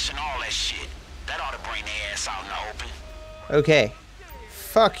trashing all that shit. That ought to bring their ass out in the open. Okay.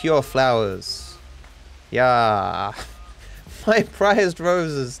 Fuck your flowers. Yeah. My prized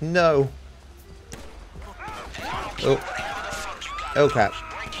roses. No. Oh. Oh crap.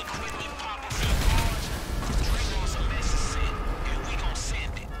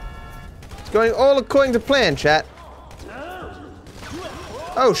 It's going all according to plan, chat.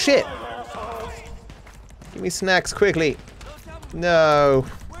 Oh shit. Give me snacks quickly. No.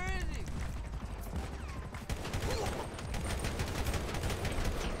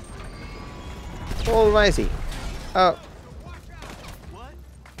 Alrighty. Oh.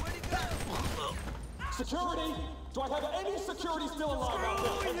 Security! Do I have any security still alive out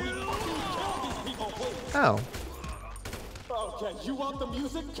there? Can we fucking kill these people, please? Oh. Okay, you want the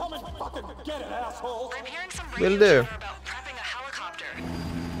music? Come and fucking get it, asshole! I'm hearing some Will radio do. chatter about prepping a helicopter.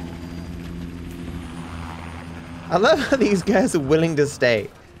 I love how these guys are willing to stay.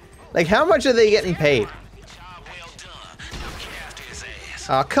 Like, how much are they getting paid?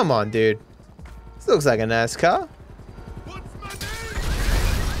 Oh, come on, dude. This looks like a nice car.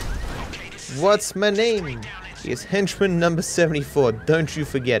 What's my name? He's henchman number 74. Don't you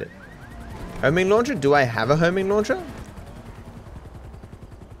forget it. Homing launcher? Do I have a homing launcher?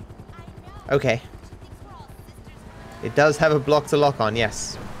 Okay. It does have a block to lock on,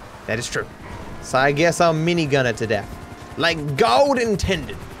 yes. That is true. So I guess I'll minigun it to death. Like gold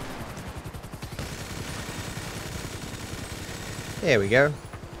intended. There we go.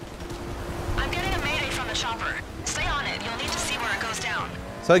 I'm getting a mayday from the chopper. Stay on it. You'll need to see where it goes down.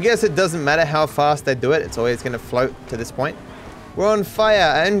 So I guess it doesn't matter how fast they do it. It's always going to float to this point. We're on fire.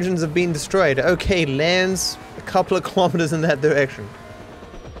 Our engines have been destroyed. Okay, lands a couple of kilometers in that direction.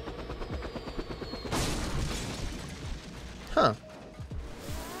 Huh.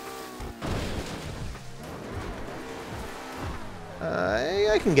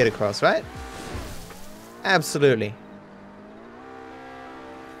 I can get across, right? Absolutely.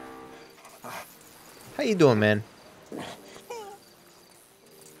 How you doing, man?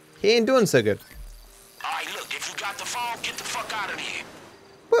 He ain't doing so good. Alright, look, if you got the phone, get the fuck out of here.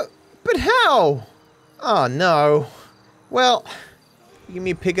 But how? Oh, no. Well, give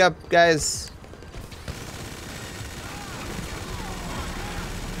me pick up, guys.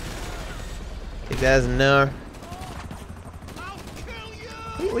 Take that as a no.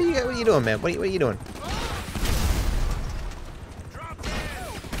 What are you doing, man? What are you doing?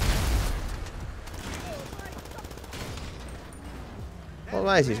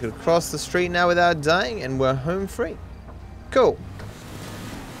 Alright, he's gonna cross the street now without dying, and we're home free. Cool.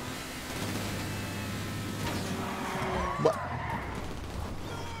 What?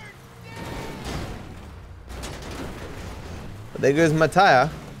 Well, there goes my tire.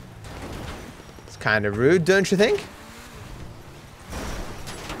 It's kind of rude, don't you think?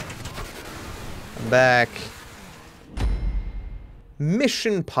 I'm back.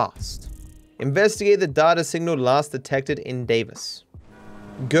 Mission passed. Investigate the data signal last detected in Davis.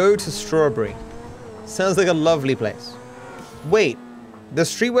 Go to Strawberry. Sounds like a lovely place. Wait, the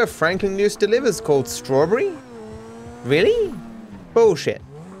street where Franklin used to live is called Strawberry? Really? Bullshit.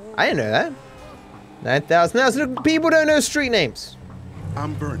 I didn't know that. 9,000 now, so people don't know street names.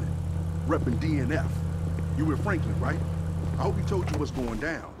 I'm Vernon, repping DNF. You with Franklin, right? I hope he told you what's going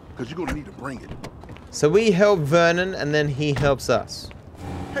down, because you're gonna need to bring it. So we help Vernon, and then he helps us.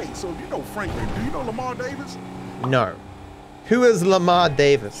 Hey, so if you know Franklin, do you know Lamar Davis? No. Who is Lamar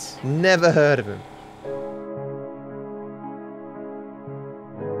Davis? Never heard of him.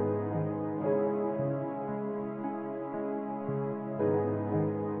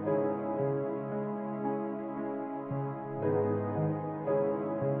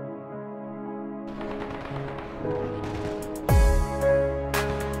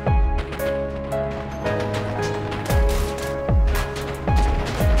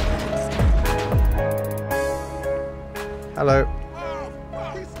 Hello.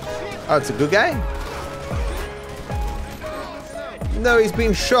 Oh, it's a good guy? No, he's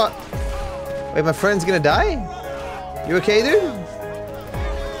been shot. Wait, my friend's gonna die? You okay, dude?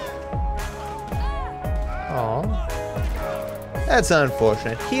 Aw. That's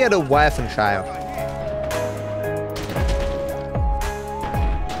unfortunate. He had a wife and child.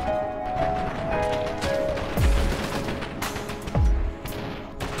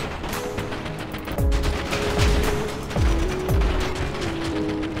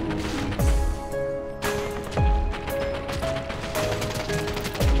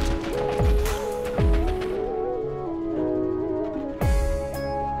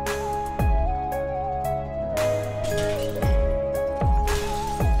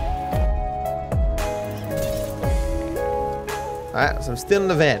 Alright, so I'm still in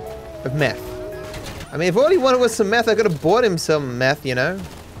the van of meth. I mean, if all he wanted was some meth, I could have bought him some meth, you know?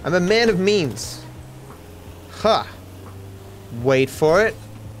 I'm a man of means. Ha! Wait for it.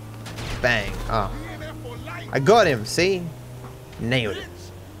 Bang. Ah. I got him, see? Nailed it.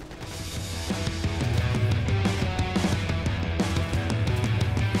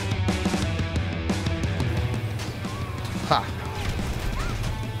 Ha.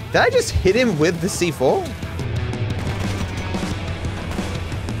 Did I just hit him with the C4?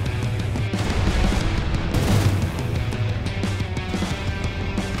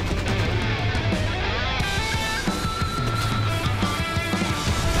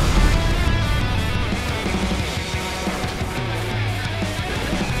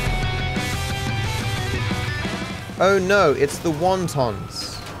 Oh no, it's the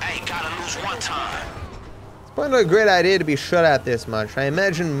wontons. Hey, gotta lose one time. It's probably not a great idea to be shot at this much. I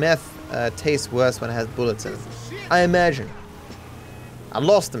imagine meth tastes worse when it has bullets in it. I imagine. I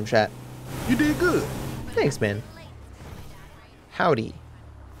lost them, chat. You did good. Thanks, man. Howdy.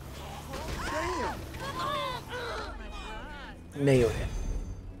 Nailed it.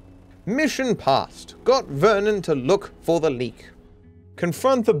 Mission passed. Got Vernon to look for the leak.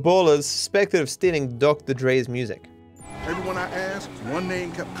 Confront the ballers suspected of stealing Dr. Dre's music. Everyone I asked, one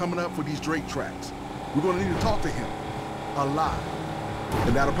name kept coming up for these Drake tracks. We're gonna need to talk to him. Alive.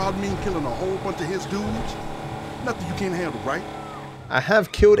 And that'll probably mean killing a whole bunch of his dudes. Nothing you can't handle, right? I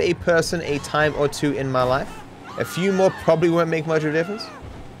have killed a person a time or two in my life. A few more probably won't make much of a difference.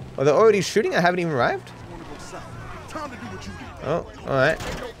 Are they already shooting? I haven't even arrived. Oh, alright.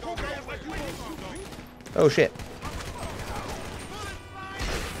 Oh shit.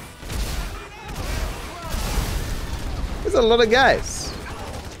 There's a lot of guys.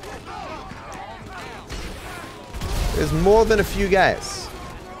 There's more than a few guys.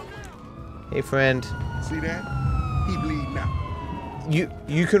 Hey friend. See that? He bleeding now.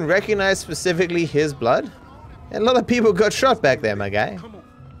 You can recognize specifically his blood? A lot of people got shot back there, my guy.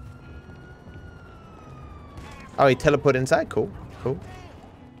 Oh, he teleported inside? Cool, cool.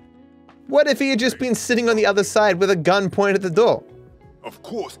 What if he had just been sitting on the other side with a gun pointed at the door? Of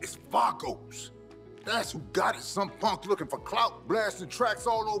course, it's Vagos. That's who got it. Some punk looking for clout, blasting tracks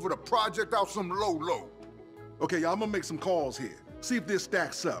all over the project out some low. Okay, y'all, I'm gonna make some calls here. See if this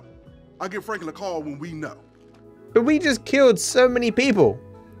stacks up. I'll give Franklin a call when we know. But we just killed so many people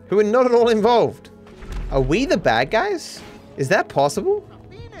who were not at all involved. Are we the bad guys? Is that possible?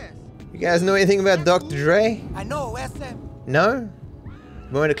 You guys know anything about Dr. Dre? I know, SM. No?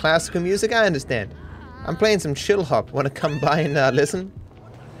 More into classical music? I understand. I'm playing some chill hop. Want to come by and listen?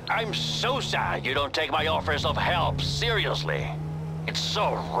 I'm so sad you don't take my offers of help seriously. It's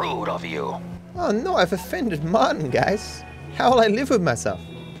so rude of you. Oh no, I've offended Martin, guys. How will I live with myself?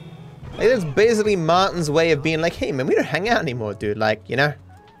 Like, that's basically Martin's way of being like, hey man, we don't hang out anymore, dude. Like, you know,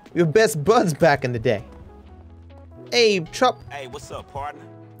 we were best buds back in the day. Hey, Chop. Hey, what's up, partner?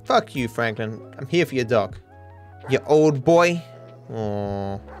 Fuck you, Franklin. I'm here for your dog. You old boy.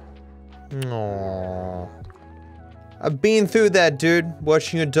 Aww. Aww. I've been through that, dude.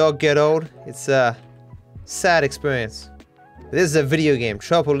 Watching your dog get old. It's a sad experience. This is a video game.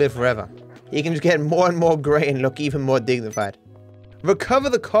 Chop will live forever. He can just get more and more gray and look even more dignified. Recover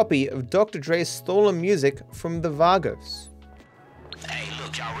the copy of Dr. Dre's stolen music from the Vagos. Hey,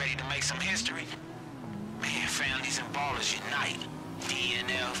 look, y'all ready to make some history? Man, families and ballers unite.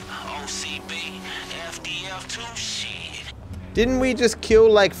 DNF, OCB, FDF2, shit. Didn't we just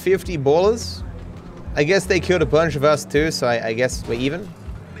kill like 50 ballers? I guess they killed a bunch of us too, so I guess we're even.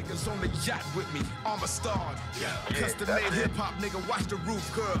 Niggas on the yacht with me, I'm a star. Custom made hip hop, nigga, watch the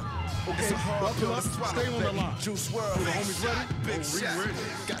roof, girl. Okay, it's a hard pill to swallow, stay on the line. Juice world, the homies ready? Big shot. Ready.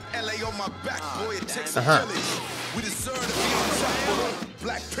 Got LA on my back, boy, it takes a Uh-huh. village. We deserve to be on top,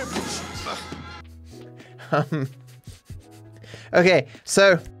 black privilege. Okay,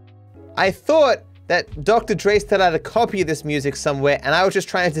 so I thought that Dr. Dre still had a copy of this music somewhere, and I was just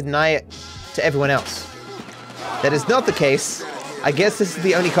trying to deny it to everyone else. That is not the case. I guess this is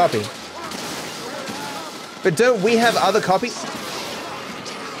the only copy. But don't we have other copies?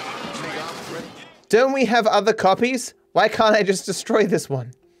 Don't we have other copies? Why can't I just destroy this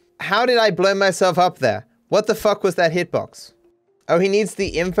one? How did I blow myself up there? What the fuck was that hitbox? Oh, he needs the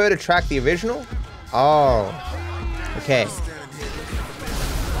info to track the original? Oh. Okay.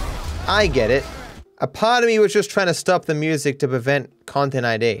 I get it. A part of me was just trying to stop the music to prevent content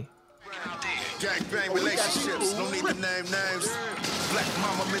ID. Gangbang relationships, no need to name names. Black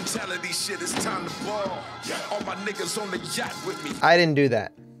mama mentality shit, it's time to ball. All my niggas on the yacht with me. I didn't do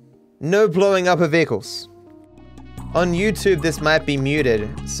that. No blowing up of vehicles. On YouTube, this might be muted,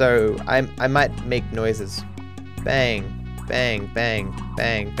 so I might make noises. Bang, bang, bang,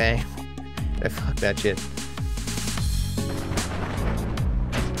 bang, bang. Oh, fuck that shit.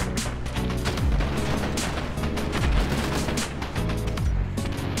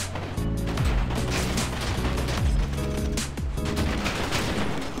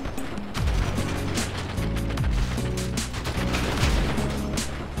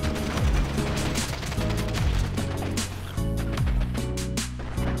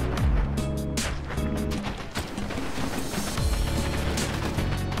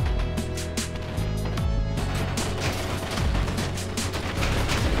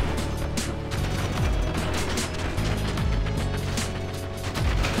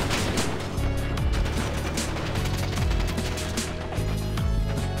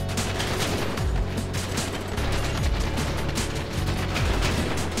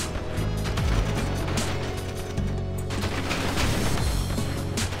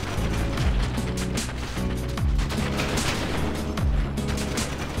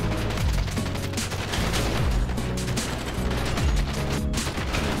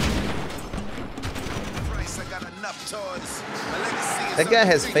 That guy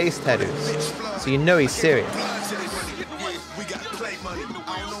has face tattoos, so you know he's serious.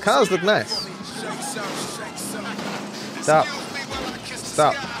 Cars look nice. Stop.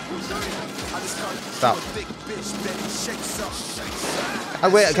 Stop. Stop. Oh,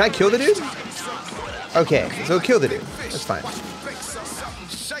 wait, can I kill the dude? Okay, so kill the dude. That's fine.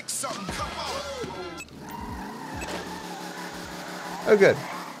 Oh, good.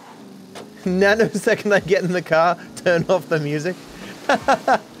 Nanosecond I get in the car, turn off the music.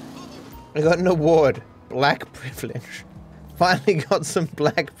 I got an award. Black privilege. Finally got some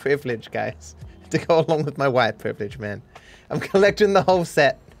black privilege, guys. To go along with my white privilege, man. I'm collecting the whole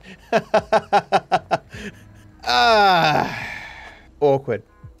set. Awkward.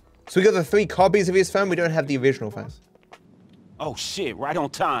 So we got the 3 copies of his phone, we don't have the original phone. Oh shit, right on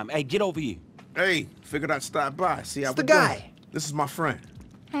time. Hey, get over here. Hey, figured I'd stop by, see how it's the guy. Doing. This is my friend.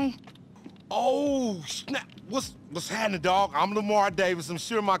 Hey. Oh, snap. What's happening, dog? I'm Lamar Davis. I'm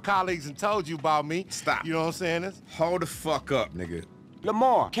sure my colleagues have told you about me. Stop. You know what I'm saying? This? Hold the fuck up, nigga.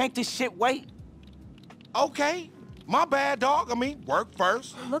 Lamar, can't this shit wait? Okay. My bad, dog. I mean, work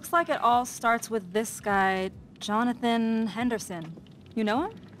first. Looks like it all starts with this guy, Jonathan Henderson. You know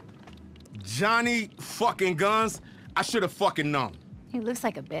him? Johnny fucking Guns? I should have fucking known. He looks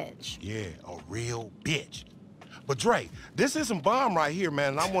like a bitch. Yeah, a real bitch. But Dre, this is some bomb right here,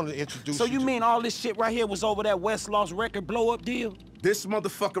 man, and I wanted to introduce you. So you mean all this shit right here was over that Westloss record blow-up deal? This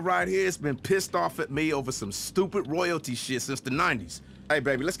motherfucker right here has been pissed off at me over some stupid royalty shit since the 90s. Hey,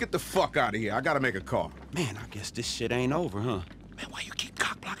 baby, let's get the fuck out of here. I gotta make a call. Man, I guess this shit ain't over, huh? Man, why you keep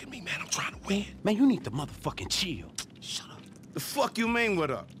cock-blocking me, man? I'm trying to win. Man, you need to motherfucking chill. Shut up. The fuck you mean what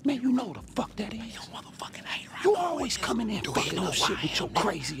up? Man, you know the fuck that is. You motherfucking hater. You always coming in fucking up shit with your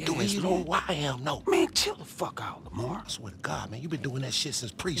crazy ass. Do you know who I am? No. Man, chill the fuck out, Lamar. I swear to God, man, you been doing that shit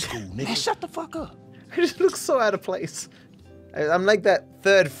since preschool, nigga. Man, shut the fuck up. He just looks so out of place. I'm like that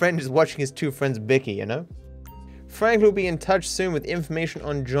third friend just watching his 2 friends bicker, you know? Frank will be in touch soon with information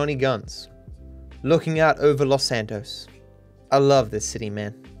on Johnny Guns. Looking out over Los Santos. I love this city,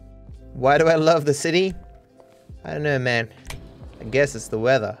 man. Why do I love the city? I don't know, man. I guess it's the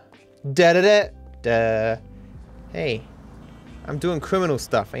weather. Da-da-da-da. Hey, I'm doing criminal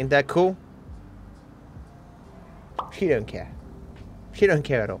stuff. Ain't that cool? She don't care. She don't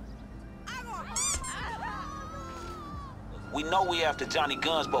care at all. We know we after Johnny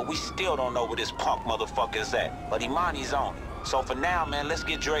Guns, but we still don't know where this punk motherfucker's at. But Imani's on it. So for now, man, let's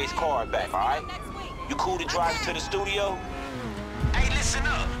get Dre's car back, all right? You cool to drive it to the studio? Hey, listen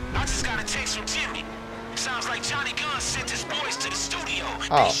up. I just got a text from Jimmy. Sounds like Johnny Guns sent his boys to the studio.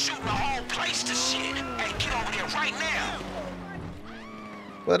 Oh. They shooting the whole place to shit. Hey, get over there right now.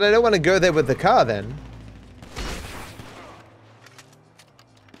 Well, I don't want to go there with the car then.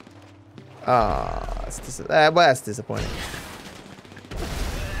 Ah, well, that's disappointing.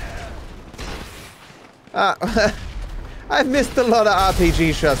 I've missed a lot of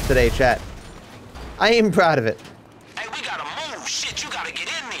RPG shots today, chat. I am proud of it. Hey, we gotta move. Shit, you gotta get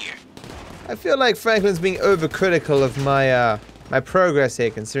in there. I feel like Franklin's being overcritical of my my progress here,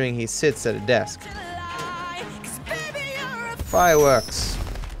 considering he sits at a desk. Fireworks.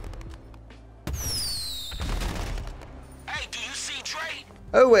 Hey, do you see Dre?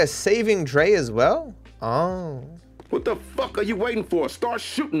 Oh, we're saving Dre as well? Oh. What the fuck are you waiting for? Start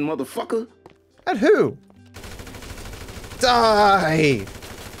shooting, motherfucker. At who? Die!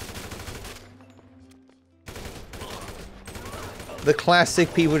 The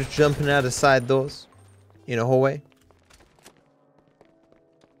classic people just jumping out of side doors in a hallway.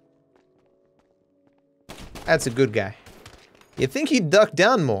 That's a good guy. You'd think he'd duck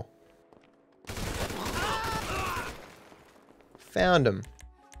down more. Found him.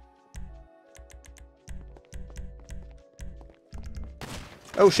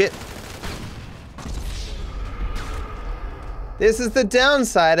 Oh shit. This is the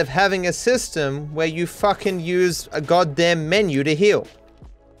downside of having a system where you fucking use a goddamn menu to heal.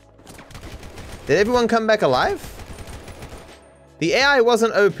 Did everyone come back alive? The AI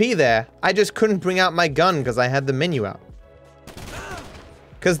wasn't OP there. I just couldn't bring out my gun because I had the menu out.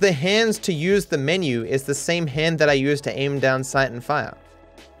 Because the hands to use the menu is the same hand that I use to aim down sight and fire.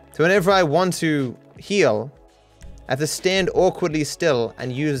 So whenever I want to heal, I have to stand awkwardly still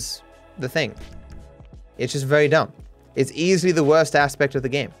and use the thing. It's just very dumb. It's easily the worst aspect of the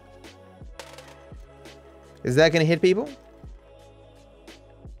game. Is that gonna hit people?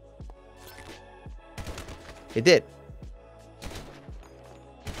 It did.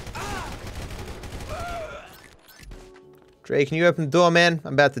 Dre, can you open the door, man?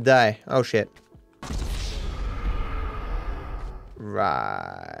 I'm about to die. Oh shit.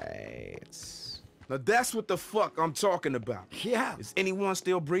 Right. Now that's what the fuck I'm talking about. Yeah. Is anyone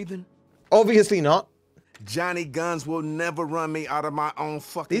still breathing? Obviously not. Johnny Guns will never run me out of my own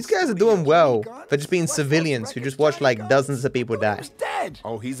fucking These guys are doing well for just being civilians who just watch like dozens of people die. Dead.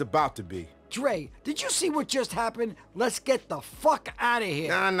 Oh, he's about to be. Dre, did you see what just happened? Let's get the fuck out of here.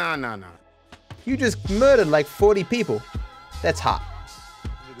 Nah. You just murdered like 40 people. That's hot.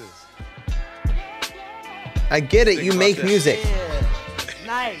 I get it, you make music. Yeah.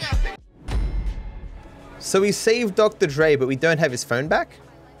 Nice. So we saved Dr. Dre, but we don't have his phone back?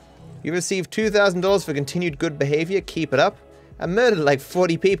 You received $2,000 for continued good behavior, keep it up. I murdered like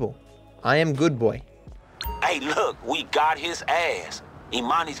 40 people. I am good boy. Hey, look, we got his ass.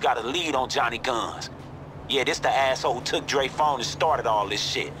 Imani's got a lead on Johnny Guns. Yeah, this the asshole who took Dre's phone and started all this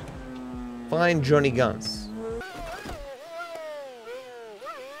shit. Find Johnny Guns.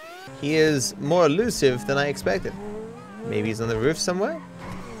 He is more elusive than I expected. Maybe he's on the roof somewhere?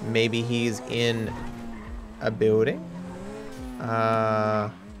 Maybe he's in a building? You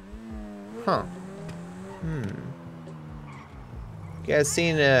guys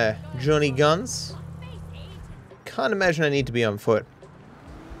seen Johnny Guns? Can't imagine I need to be on foot.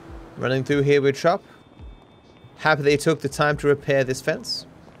 Running through here with Chop. Happy they took the time to repair this fence.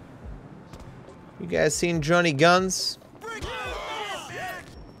 You guys seen Johnny Guns?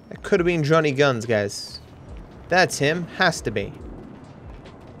 That could have been Johnny Guns, guys. That's him. Has to be.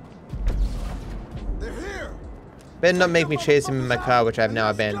 Better not make me chase him in my car, which I've now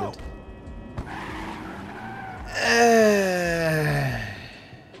abandoned.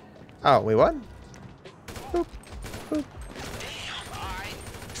 Oh, wait, what? Boop, boop.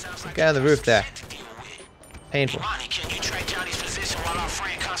 Guy on the roof there. Painful.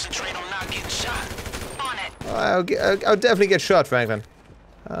 I'll definitely get shot, Franklin.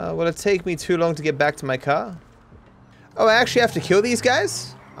 Will it take me too long to get back to my car? Oh, I actually have to kill these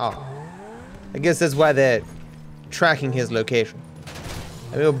guys? Oh. I guess that's why they're tracking his location.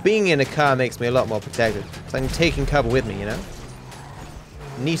 I mean, being in a car makes me a lot more protected. So I'm taking cover with me, you know?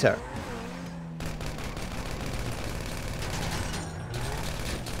 Neato.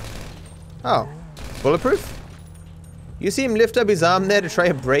 Oh. Bulletproof? You see him lift up his arm there to try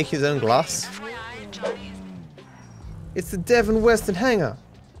to break his own glass? It's the Devon Western hangar.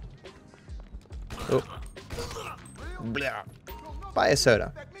 Oh. Blah. Buy a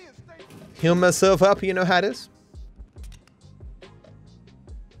soda. Heal myself up, you know how it is?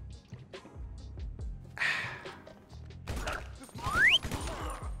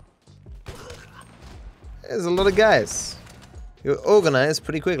 There's a lot of guys. You're organized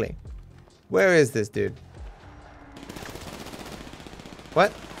pretty quickly. Where is this dude?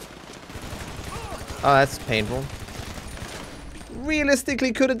 What? Oh, that's painful.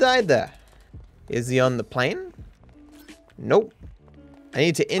 Realistically could have died there. Is he on the plane? Nope. I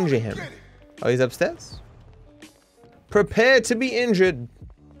need to injure him. Oh, he's upstairs? Prepare to be injured.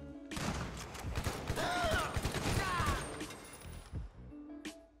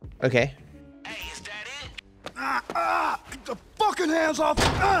 Okay. Get the fucking hands off!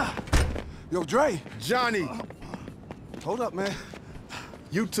 Yo, Dre. Johnny. Hold up, man.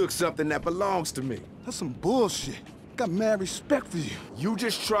 You took something that belongs to me. That's some bullshit. Got mad respect for you. You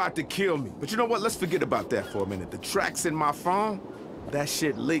just tried to kill me. But you know what? Let's forget about that for a minute. The tracks in my phone, that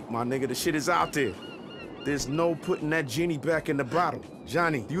shit leaked, my nigga. The shit is out there. There's no putting that genie back in the bottle.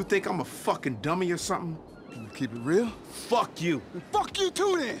 Johnny, do you think I'm a fucking dummy or something? You keep it real? Fuck you. And fuck you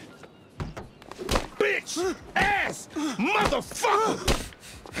too, then. Bitch! Ass! Motherfucker!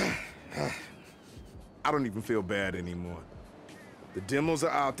 I don't even feel bad anymore. The demos are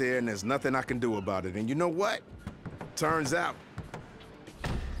out there and there's nothing I can do about it. And you know what? Turns out,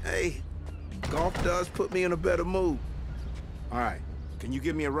 hey, golf does put me in a better mood. All right, can you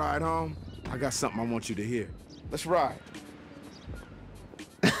give me a ride home? I got something I want you to hear. Let's ride.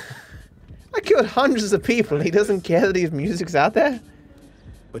 I killed hundreds of people and he doesn't care that his music's out there?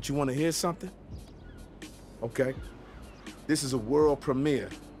 But you want to hear something? Okay. This is a world premiere.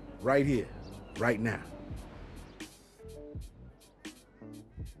 Right here. Right now.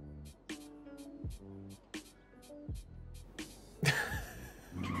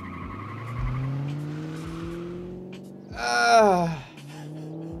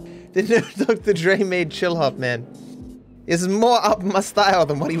 The new Dr. Dre made Chill Hop, man. This is more up my style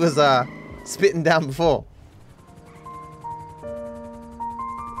than what he was spitting down before.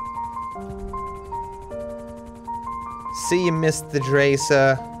 See you, Mr. Dre,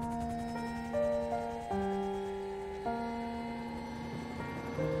 sir.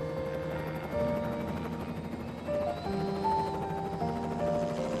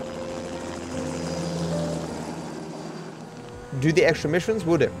 Do the extra missions?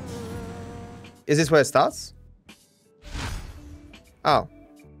 Will do. Is this where it starts? Oh.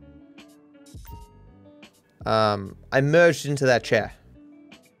 I merged into that chair.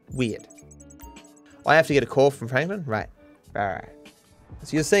 Weird. Oh, I have to get a call from Franklin? Right. Alright.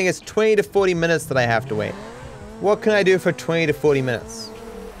 So you're saying it's 20 to 40 minutes that I have to wait. What can I do for 20 to 40 minutes?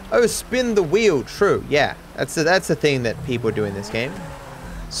 Oh, spin the wheel. True. Yeah. That's a thing that people do in this game.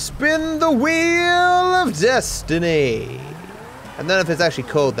 Spin the wheel of destiny. I don't know if it's actually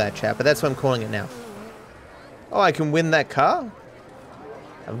called that, chat, but that's what I'm calling it now. Oh, I can win that car?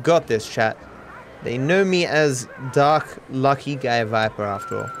 I've got this, chat. They know me as Dark Lucky Guy Viper,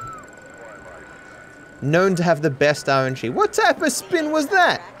 after all. Known to have the best RNG. What type of spin was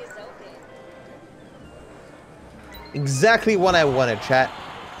that? Exactly what I wanted, chat.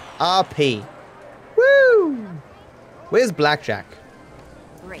 RP. Woo! Where's Blackjack?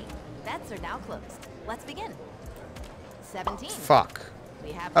 Great. Bets are now closed. Let's begin. 17. Fuck.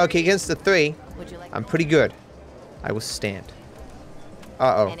 Okay, against the 3, I'm pretty good. I will stand.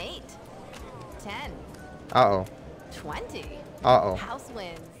 Uh-oh. An 8. 10. Uh-oh. 20. Uh-oh. House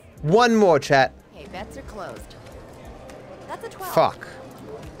wins. One more, chat. Okay, bets are closed. That's a 12. Fuck.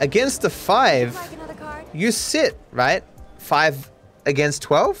 Against the 5, Would you like another card? you sit, right? 5 against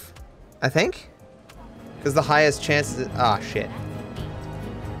 12, I think? Because the highest chances is... Ah, shit.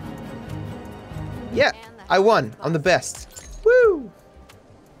 Yeah, I won. I'm the best. Woo!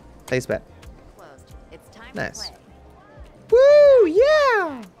 Place bet. Closed. It's time Nice. to play. Woo!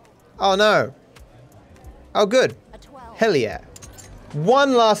 Yeah! Oh, no. Oh, good. Hell yeah.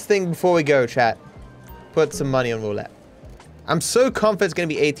 One last thing before we go, chat. Put some money on roulette. I'm so confident it's going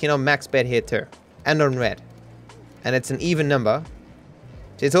to be 18 on max bet here, too. And on red. And it's an even number.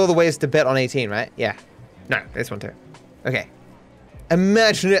 It's all the ways to bet on 18, right? Yeah. No, this one, too. Okay.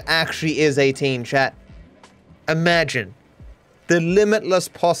 Imagine it actually is 18, chat. Imagine. The limitless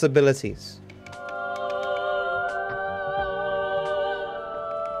possibilities.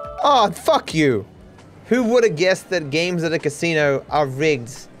 Oh, fuck you. Who would have guessed that games at a casino are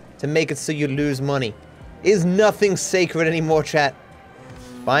rigged to make it so you lose money? Is nothing sacred anymore, chat?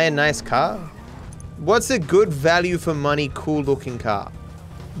 Buy a nice car? What's a good value for money, cool looking car?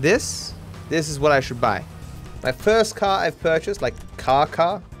 This? This is what I should buy. My first car I've purchased, like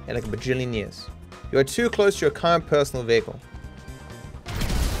car, in like a bajillion years. You are too close to your current personal vehicle.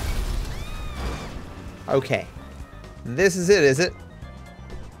 Okay. This is it, is it?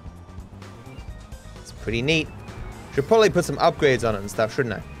 It's pretty neat. Should probably put some upgrades on it and stuff,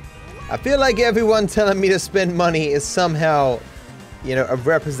 shouldn't I? I feel like everyone telling me to spend money is somehow, you know, a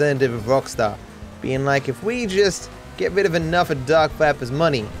representative of Rockstar. Being like, if we just get rid of enough of Dark Viper's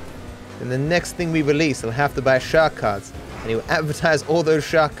money, then the next thing we release, he'll have to buy shark cards. And he will advertise all those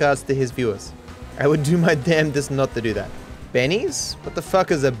shark cards to his viewers. I would do my damnedest not to do that. Bennies? What the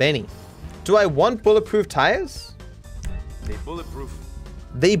fuck is a Benny? Do I want bulletproof tires? They bulletproof.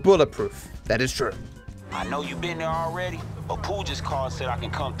 They bulletproof. That is true. I know you've been there already, but Pooh just called, said I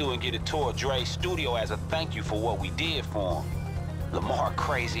can come through and get a tour of Dre's studio as a thank you for what we did for him. Lamar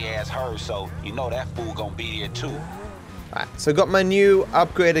crazy ass her, so you know that fool gonna be there too. Alright, so got my new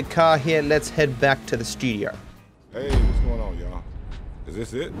upgraded car here. Let's head back to the studio. Hey, what's going on, y'all? Is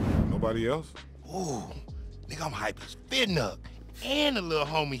this it? Nobody else? Ooh, nigga, I'm hype as Fitnug. And the little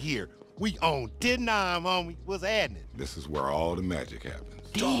homie here. We own 10-9, homie. What's happening? This is where all the magic happens.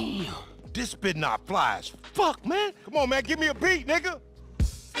 Damn. This spit not flies. Fuck, man. Come on, man. Give me a beat, nigga.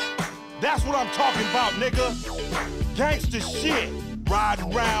 That's what I'm talking about, nigga. Gangsta shit.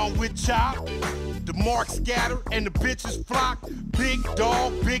 Riding around with Chop. The marks scatter and the bitches flock. Big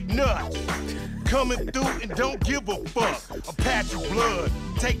dog, big nuts. Coming through and don't give a fuck. Apache blood.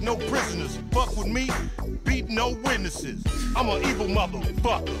 Take no prisoners. Fuck with me. Beat no witnesses. I'm an evil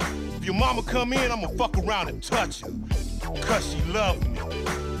motherfucker. If your mama come in, I'ma fuck around and touch her. Cause she love me.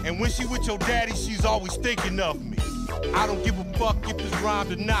 And when she with your daddy, she's always thinking of me. I don't give a fuck if it's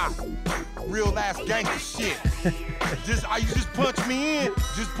rhymed or not. Real ass gangster shit. You just punch me in.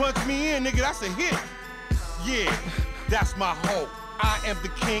 Just punch me in, nigga. That's a hit. Yeah, that's my hope. I am the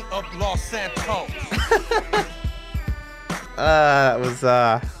king of Los Santos. That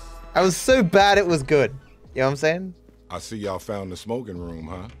was so bad it was good. You know what I'm saying? I see y'all found the smoking room,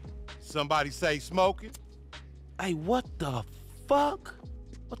 huh? Somebody say smoking? Hey, what the fuck?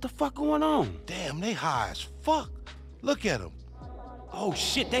 What the fuck going on? Damn, they high as fuck. Look at them. Oh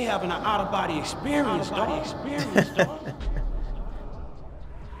shit, they having an out-of-body experience, dog.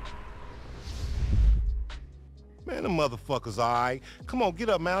 Man, them motherfuckers all right. Come on, get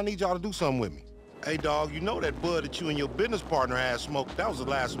up, man. I need y'all to do something with me. Hey, dog, you know that bud that you and your business partner had smoked? That was the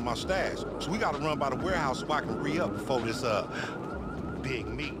last of my stash. So we gotta run by the warehouse so I can re-up before this, big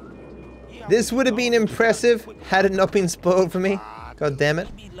meat. This would have been impressive had it not been spoiled for me. God damn it.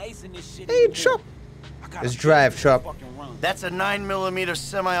 Hey, Chop. Let's drive, Chop. That's a 9mm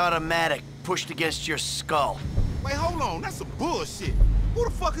semi-automatic pushed against your skull. Wait, hold on. That's some bullshit. Who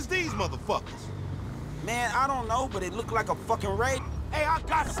the fuck is these motherfuckers? Man, I don't know, but it looked like a fucking raid. Hey, I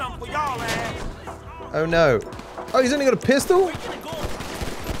got something for y'all, man. Oh no. Oh, he's only got a pistol?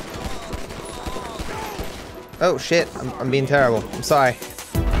 Oh shit, I'm being terrible. I'm sorry.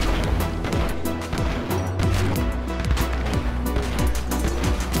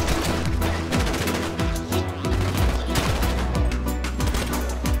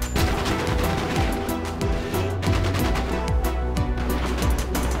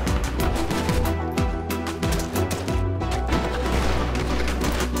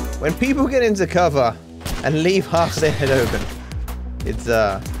 When people get into cover and leave half their head open, it's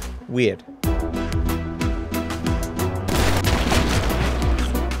weird.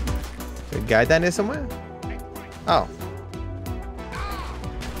 Is there a guy down there somewhere? Oh.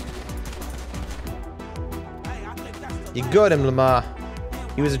 You got him, Lamar.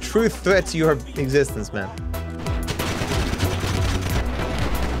 He was a true threat to your existence, man.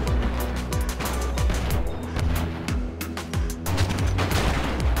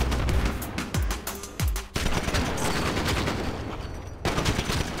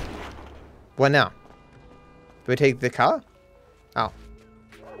 What now? Do I take the car? Oh.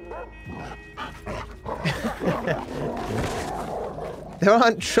 There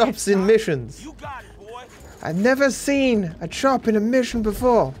aren't chops in missions. I've never seen a chop in a mission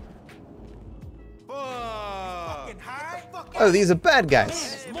before. Oh, these are bad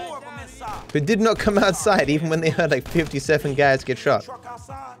guys. Who did not come outside even when they heard like 57 guys get shot.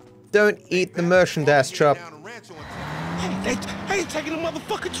 Don't eat the merchandise, Chop. Hey, taking the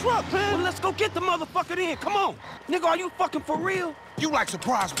motherfucking truck, man. Well, let's go get the motherfucker then. Come on. Nigga, are you fucking for real? You like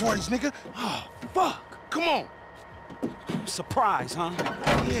surprise parties, nigga? Oh, fuck. Come on. Surprise, huh?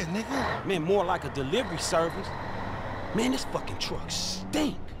 Yeah, nigga. Man, more like a delivery service. Man, this fucking truck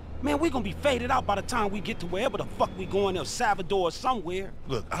stink. Man, we gonna be faded out by the time we get to wherever the fuck we going, El Salvador or somewhere.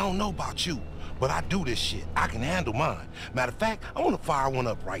 Look, I don't know about you, but I do this shit. I can handle mine. Matter of fact, I wanna fire one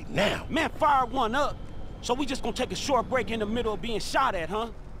up right now. Man, fire one up? So we just gonna take a short break in the middle of being shot at, huh?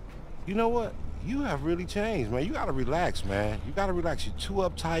 You know what? You have really changed, man. You gotta relax, man. You gotta relax. You're too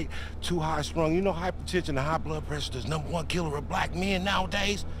uptight, too high-strung. You know hypertension and high blood pressure is #1 killer of black men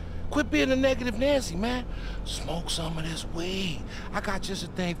nowadays. Quit being a negative Nancy, man. Smoke some of this weed. I got just a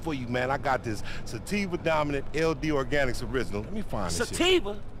thing for you, man. I got this Sativa Dominant LD Organics Original. Let me find this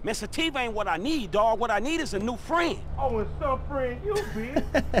Sativa? Man, Sativa ain't what I need, dog. What I need is a new friend. Oh, and some friend you be.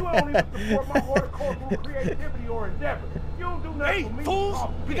 You don't even support my horticultural creativity or endeavor. You don't do nothing for me. Fools!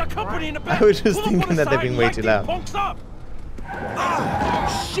 We got company in the back. I was just thinking that they're being way too loud. Punks up.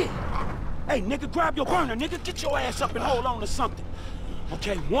 Oh, shit. Hey, nigga, grab your burner, nigga. Get your ass up and hold on to something.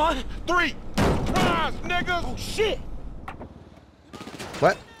 Okay, 1, 3. Rise, nigga. Oh, shit.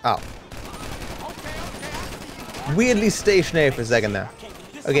 What? Oh. Weirdly stationary for a second there.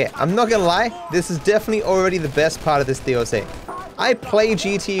 Okay, I'm not gonna lie, this is definitely already the best part of this DLC. I play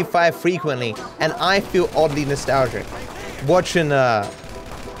GTA 5 frequently, and I feel oddly nostalgic. Watching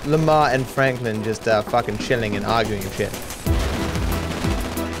Lamar and Franklin just fucking chilling and arguing and shit.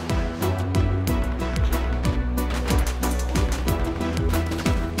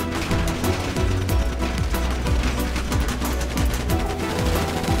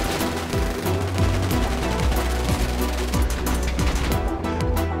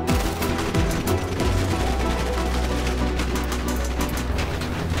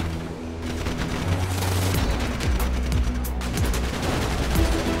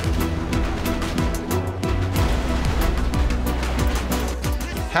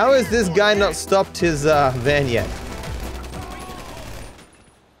 How has this guy not stopped his van yet?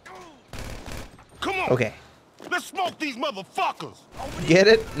 Come on. Okay. Let's smoke these motherfuckers. Get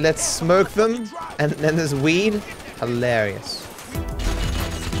it? Let's smoke them. And then there's weed. Hilarious.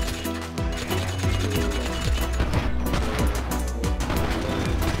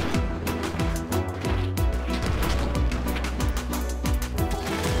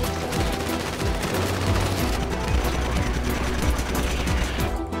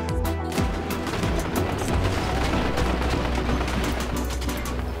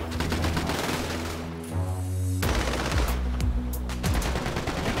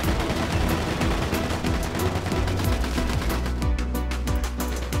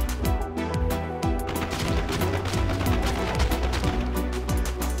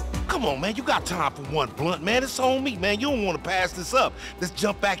 Come on, man, you got time for one blunt, man. It's on me, man. You don't want to pass this up. Let's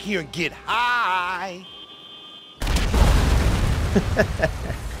jump back here and get high.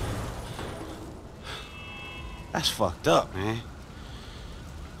 That's fucked up, man.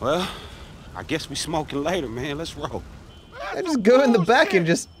 Well, I guess we smoking later, man. Let's roll. I just go in the back and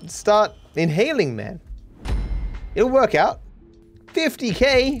just start inhaling, man. It'll work out.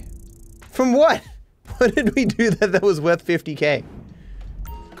 50K? From what? What did we do that was worth 50K?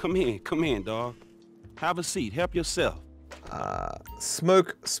 Come in, dog. Have a seat. Help yourself.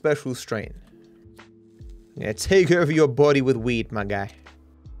 Smoke special strain. Yeah, take over your body with weed, my guy.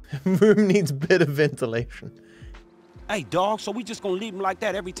 Room needs better ventilation. Hey, dog, so we just gonna leave them like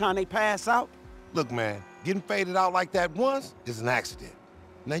that every time they pass out? Look, man, getting faded out like that once is an accident.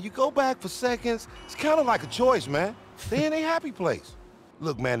 Now, you go back for seconds, it's kind of like a choice, man. They in a happy place.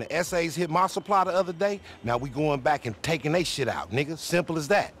 Look, man, the essays hit my supply the other day. Now we going back and taking they shit out, nigga. Simple as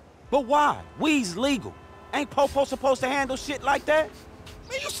that. But why? Weed's legal. Ain't Popo supposed to handle shit like that?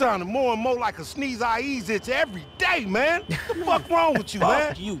 Man, you sounding more and more like a sneeze I ease itch every day, man. What the fuck wrong with you, man?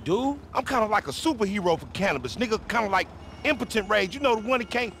 Fuck you, dude. I'm kind of like a superhero for cannabis, nigga. Kind of like Impotent Rage. You know the one that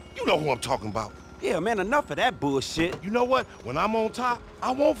can't... You know who I'm talking about. Yeah, man, enough of that bullshit. You know what? When I'm on top,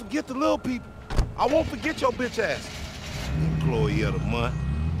 I won't forget the little people. I won't forget your bitch ass. Employee of the month.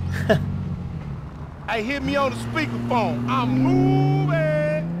 Hey, hit me on the speakerphone. I'm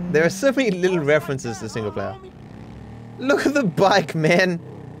moving. There are so many little references to single player. Look at the bike, man.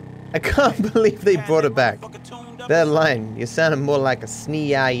 I can't believe they brought it back. That line, you sounded more like a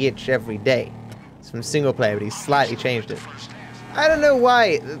snee-eye itch every day. It's from single player, but he slightly changed it. I don't know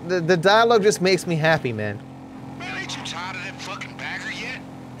why. The dialogue just makes me happy, man. Man, ain't you tired of that fucking bagger yet?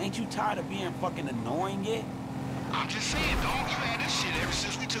 Ain't you tired of being fucking annoying yet? I'm just saying, dog, you had this shit ever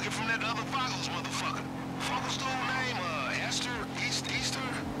since we took it from that other Fogos motherfucker. Fogos' dual name, Esther? Easter?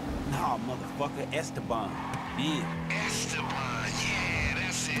 Nah, motherfucker, Esteban. Yeah. Esteban, yeah,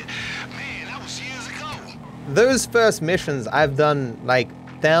 that's it. Man, that was years ago. Those first missions I've done like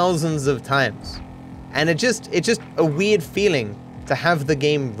thousands of times. And it's just a weird feeling to have the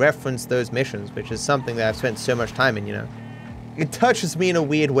game reference those missions, which is something that I've spent so much time in, you know. It touches me in a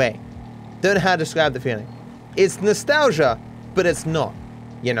weird way. Don't know how to describe the feeling. It's nostalgia, but it's not,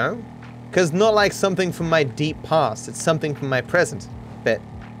 you know? Because not like something from my deep past, it's something from my present. But,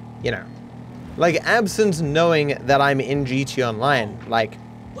 you know. Like, absent knowing that I'm in GT Online, like,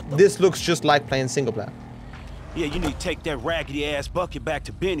 this looks just like playing single player. Yeah, you need to take that raggedy-ass bucket back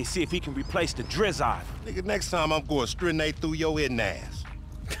to Benny, see if he can replace the drizzle. Nigga, next time I'm going strinate through your in ass.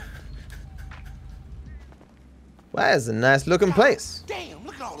 Wow, it's a nice looking place. Damn,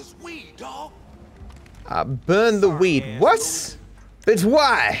 look at all this weed, dog. Burn the weed. What? But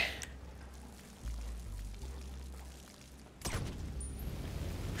why?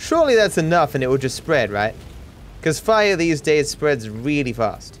 Surely that's enough and it will just spread, right? Because fire these days spreads really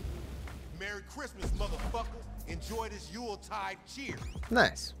fast. Merry Christmas, motherfucker. Enjoy this Yuletide cheer.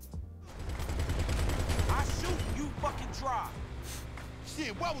 Nice. I shoot, you fucking drive.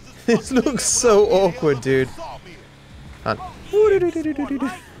 Shit, what was This looks so awkward, dude.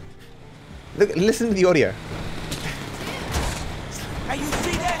 Look, listen to the audio. Hey, you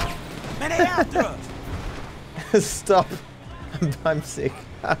see that? Man, they after us. Stop. I'm sick.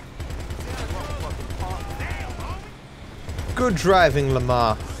 Good driving,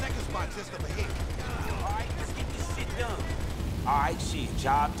 Lamar. Alright, shit,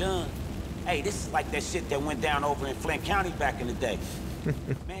 job done. Hey, this is like that shit that went down over in Flint County back in the day.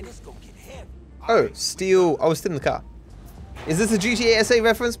 Man, this gonna get heavy. Oh, steal. I was still in the car. Is this a GTA SA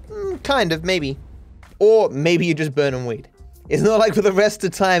reference? Kind of, maybe. Or maybe you're just burning weed. It's not like for the rest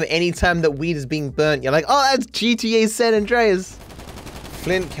of the time, anytime that weed is being burnt, you're like, oh, that's GTA San Andreas.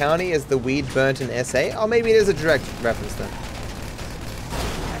 Flint County is the weed burnt in SA? Oh, maybe it is a direct reference then.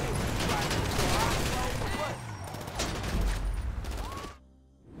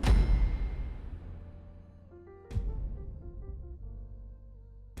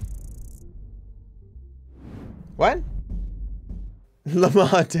 What?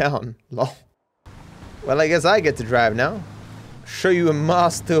 Lamar down. Lol. Well, I guess I get to drive now. Show you a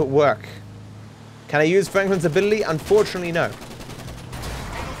master at work. Can I use Franklin's ability? Unfortunately, no.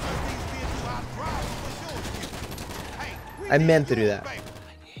 I meant to do that.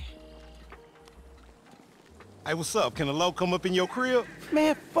 Hey, what's up? Can a low come up in your crib?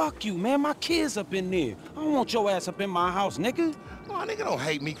 Man, fuck you, man. My kids up in there. I don't want your ass up in my house, nigga. Oh, nigga, don't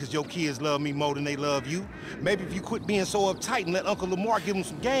hate me because your kids love me more than they love you. Maybe if you quit being so uptight and let Uncle Lamar give them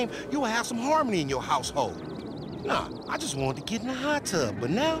some game, you'll have some harmony in your household. Nah, I just wanted to get in the hot tub, but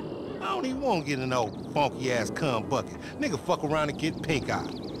now, I don't even want to get in an old funky-ass cum bucket. Nigga, fuck around and get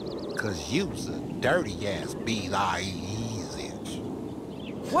pink-eye. Cause you's a dirty-ass B-I-E-Z.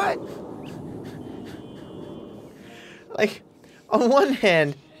 What? Like, on one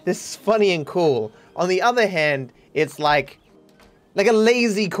hand, this is funny and cool. On the other hand, it's like a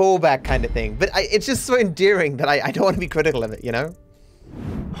lazy callback kind of thing. But it's just so endearing that I don't want to be critical of it, you know?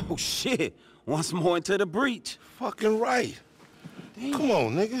 Oh, shit. Once more into the breach. Fucking right. Damn. Come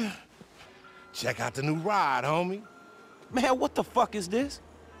on, nigga. Check out the new ride, homie. Man, what the fuck is this?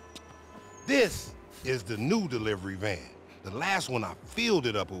 This is the new delivery van. The last one I filled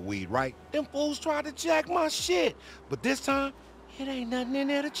it up with weed, right? Them fools tried to jack my shit. But this time, it ain't nothing in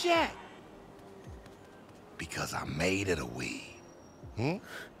there to jack. Because I made it a weed. Hmm?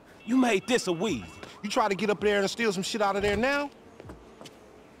 You made this a weed. You try to get up there and steal some shit out of there now?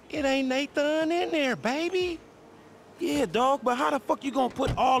 It ain't Nathan in there, baby. Yeah, dog, but how the fuck you gonna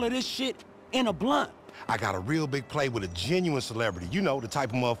put all of this shit in a blunt? I got a real big play with a genuine celebrity. You know, the type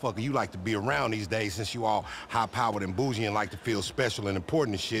of motherfucker you like to be around these days since you all high-powered and bougie and like to feel special and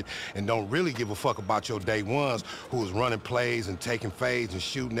important and shit and don't really give a fuck about your day ones who was running plays and taking fades and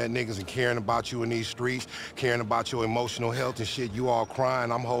shooting at niggas and caring about you in these streets, caring about your emotional health and shit. You all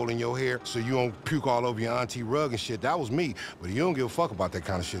crying, I'm holding your hair so you don't puke all over your auntie rug and shit. That was me, but you don't give a fuck about that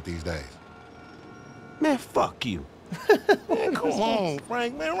kind of shit these days. Man, fuck you. Man, come on,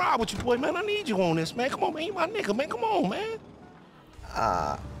 Frank, man, ride with you, boy, man. I need you on this, man. Come on, man, you my nigga, man. Come on, man.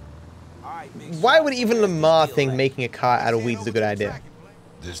 Why would even Lamar think making a car out of weed is a good idea?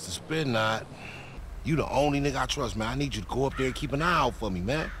 This the spin knot. You the only nigga I trust, man. I need you to go up there and keep an eye out for me,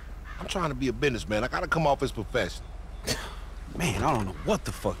 man. I'm trying to be a businessman. I gotta come off as professional. Man, I don't know what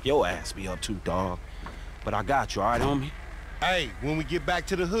the fuck your ass be up to, dog. But I got you, all right, homie? Hey, when we get back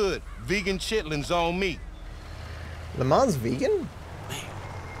to the hood, vegan chitlins on me. Lamar's vegan?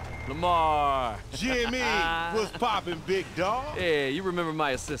 Lamar. Jimmy, what's poppin', big dog? Yeah, you remember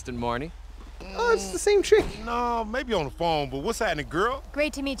my assistant, Marnie. Oh, it's the same trick. No, maybe on the phone, but what's happening, girl?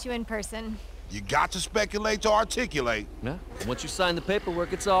 Great to meet you in person. You got to speculate to articulate. Yeah, once you sign the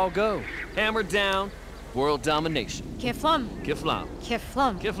paperwork, it's all go. Hammer down, world domination. Kiflum. Kiflam.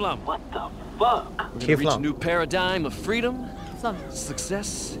 Kiflum. Kiflam. What the fuck? We're gonna reach a new paradigm of freedom, Kiflum.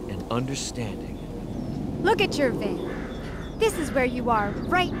 success, and understanding. Look at your van. This is where you are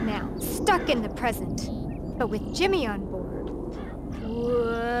right now, stuck in the present. But with Jimmy on board.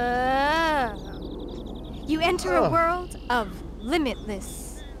 Whoa. You enter a world of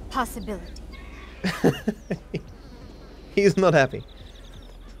limitless possibility. He's not happy.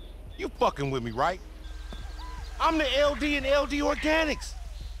 You fucking with me, right? I'm the LD and LD Organics.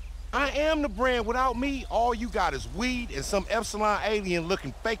 I am the brand. Without me, all you got is weed and some Epsilon alien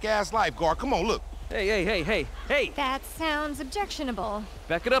looking fake ass lifeguard. Come on, look. Hey. That sounds objectionable.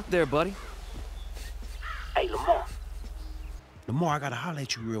 Back it up there, buddy. Hey, Lamar. Lamar, I gotta holler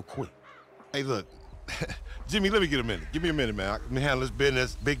at you real quick. Hey, look. Jimmy, let me get a minute. Give me a minute, man. Let me handle this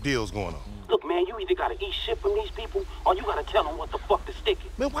business. Big deal's going on. Look, man. man, you either gotta eat shit from these people, or you gotta tell them what the fuck to stick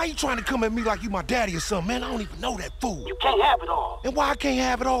it. Man, why you trying to come at me like you my daddy or something, man? I don't even know that fool. You can't have it all. And why I can't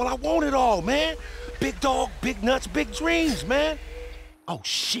have it all? I want it all, man. Big dog, big nuts, big dreams, man. Oh,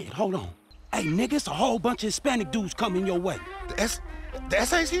 shit, hold on. Hey, nigga, it's a whole bunch of Hispanic dudes coming your way. The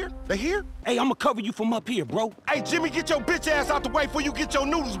SA's here? They here? Hey, I'ma cover you from up here, bro. Hey, Jimmy, get your bitch ass out the way before you get your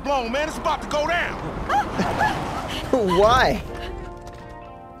noodles blown, man. It's about to go down. Why?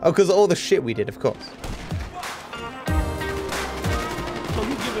 Oh, because of all the shit we did, of course. So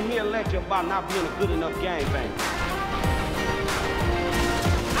you giving me a lecture about not being a good enough gangbanger?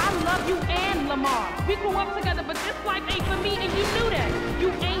 I love you and Lamar. We grew up together, but this life ain't for me, and you knew that.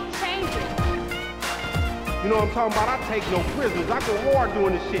 You ain't changing. You know what I'm talking about? I take no prisoners. I go hard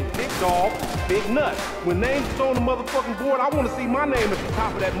doing this shit. Big dog, big nuts. When names is on the motherfucking board, I want to see my name at the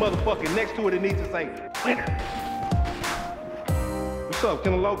top of that motherfucking next to it. It needs to say winner. What's up?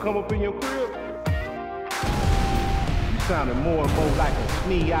 Can a low come up in your crib? You sounding more and more like a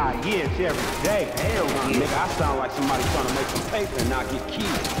snee-eye inch every day. Hell no, nigga. I sound like somebody trying to make some paper and not get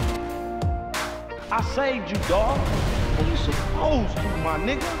killed. I saved you, dog. Well, you supposed to, my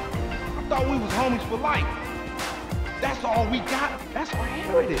nigga. I thought we was homies for life. That's all we got. That's our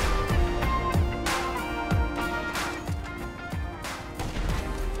heritage.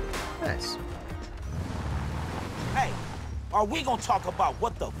 Nice. Hey, are we gonna talk about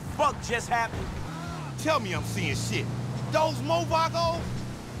what the fuck just happened? Tell me I'm seeing shit. Those Movagos?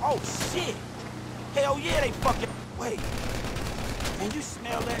 Oh, shit. Hell yeah, they fucking... Wait. Can you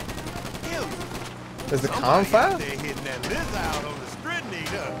smell that? Hell yeah. There's the campfire? They're hitting that Liz out on the strychnine,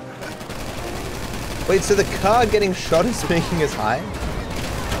 huh? Wait, so the car getting shot is making us high?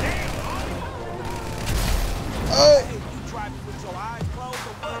 Oh! Hey, you driving with your eyes closed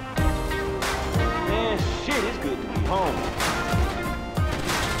or what? Man, shit, it's good to be home.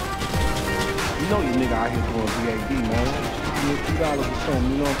 You know you nigga out here doing VAD, man. You $2 or something,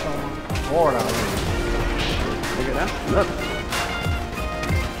 you know what I'm talking about? Hard out here. Nigga, that's nothing.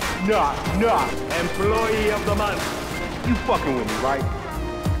 Nah. Employee of the month. You fucking with me, right?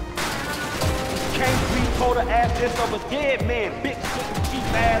 Can't three-quarter ass of a dead man, big fucking cheap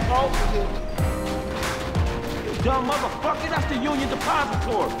asshole. You dumb motherfucker, that's the Union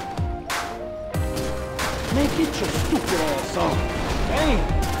Depository. Man, get your stupid ass on. Damn.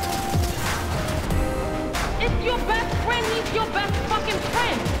 If your best friend needs your best fucking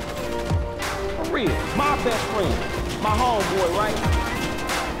friend. For real, my best friend. My homeboy, right?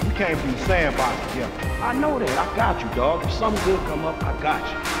 We came from the sandbox together. I know that. I got you, dog. If something good come up, I got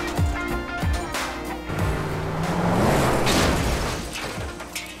you.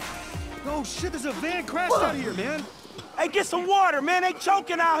 Oh shit, there's a van crashed out of here, man. Hey, get some water, man. They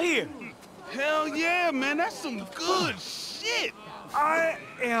choking out here. Hell yeah, man. That's some good shit. I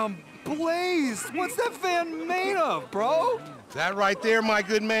am blazed. What's that van made of, bro? That right there, my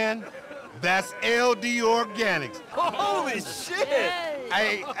good man, that's LD Organics. Holy shit.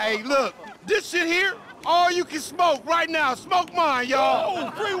 Hey, look, this shit here, all you can smoke right now. Smoke mine, y'all.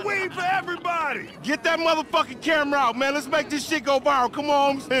 Oh, free weed for everybody. Get that motherfucking camera out, man. Let's make this shit go viral. Come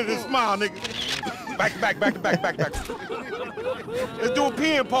on, smile, nigga. Back. Let's do a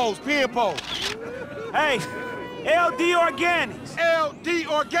pen pose. Hey, LD Organics. LD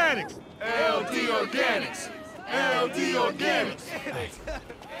Organics. LD Organics. LD Organics. Hey,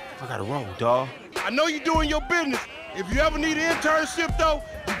 I gotta roll, dawg. I know you're doing your business. If you ever need an internship, though,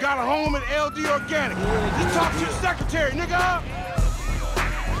 you got a home at LD Organics. Just talk to your secretary, nigga.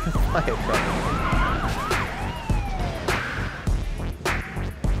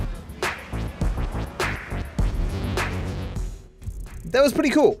 That was pretty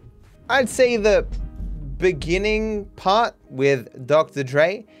cool. I'd say the beginning part with Dr.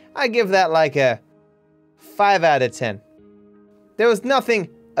 Dre, I'd give that like a 5 out of 10. There was nothing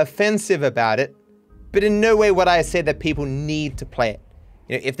offensive about it, but in no way would I say that people need to play it,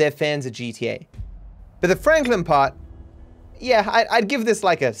 you know, if they're fans of GTA. But the Franklin part, yeah, I'd give this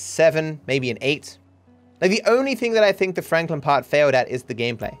like a 7, maybe an 8. Like the only thing that I think the Franklin part failed at is the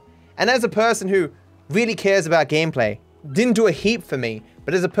gameplay. And as a person who really cares about gameplay, didn't do a heap for me,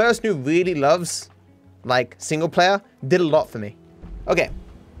 but as a person who really loves like single player, did a lot for me. Okay,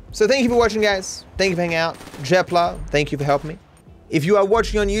 so thank you for watching, guys. Thank you for hanging out. Jepla, thank you for helping me. If you are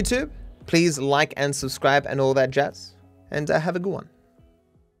watching on YouTube, please like and subscribe and all that jazz. And have a good one.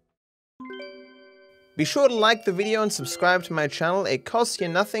 Be sure to like the video and subscribe to my channel. It costs you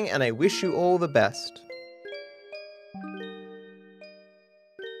nothing and I wish you all the best.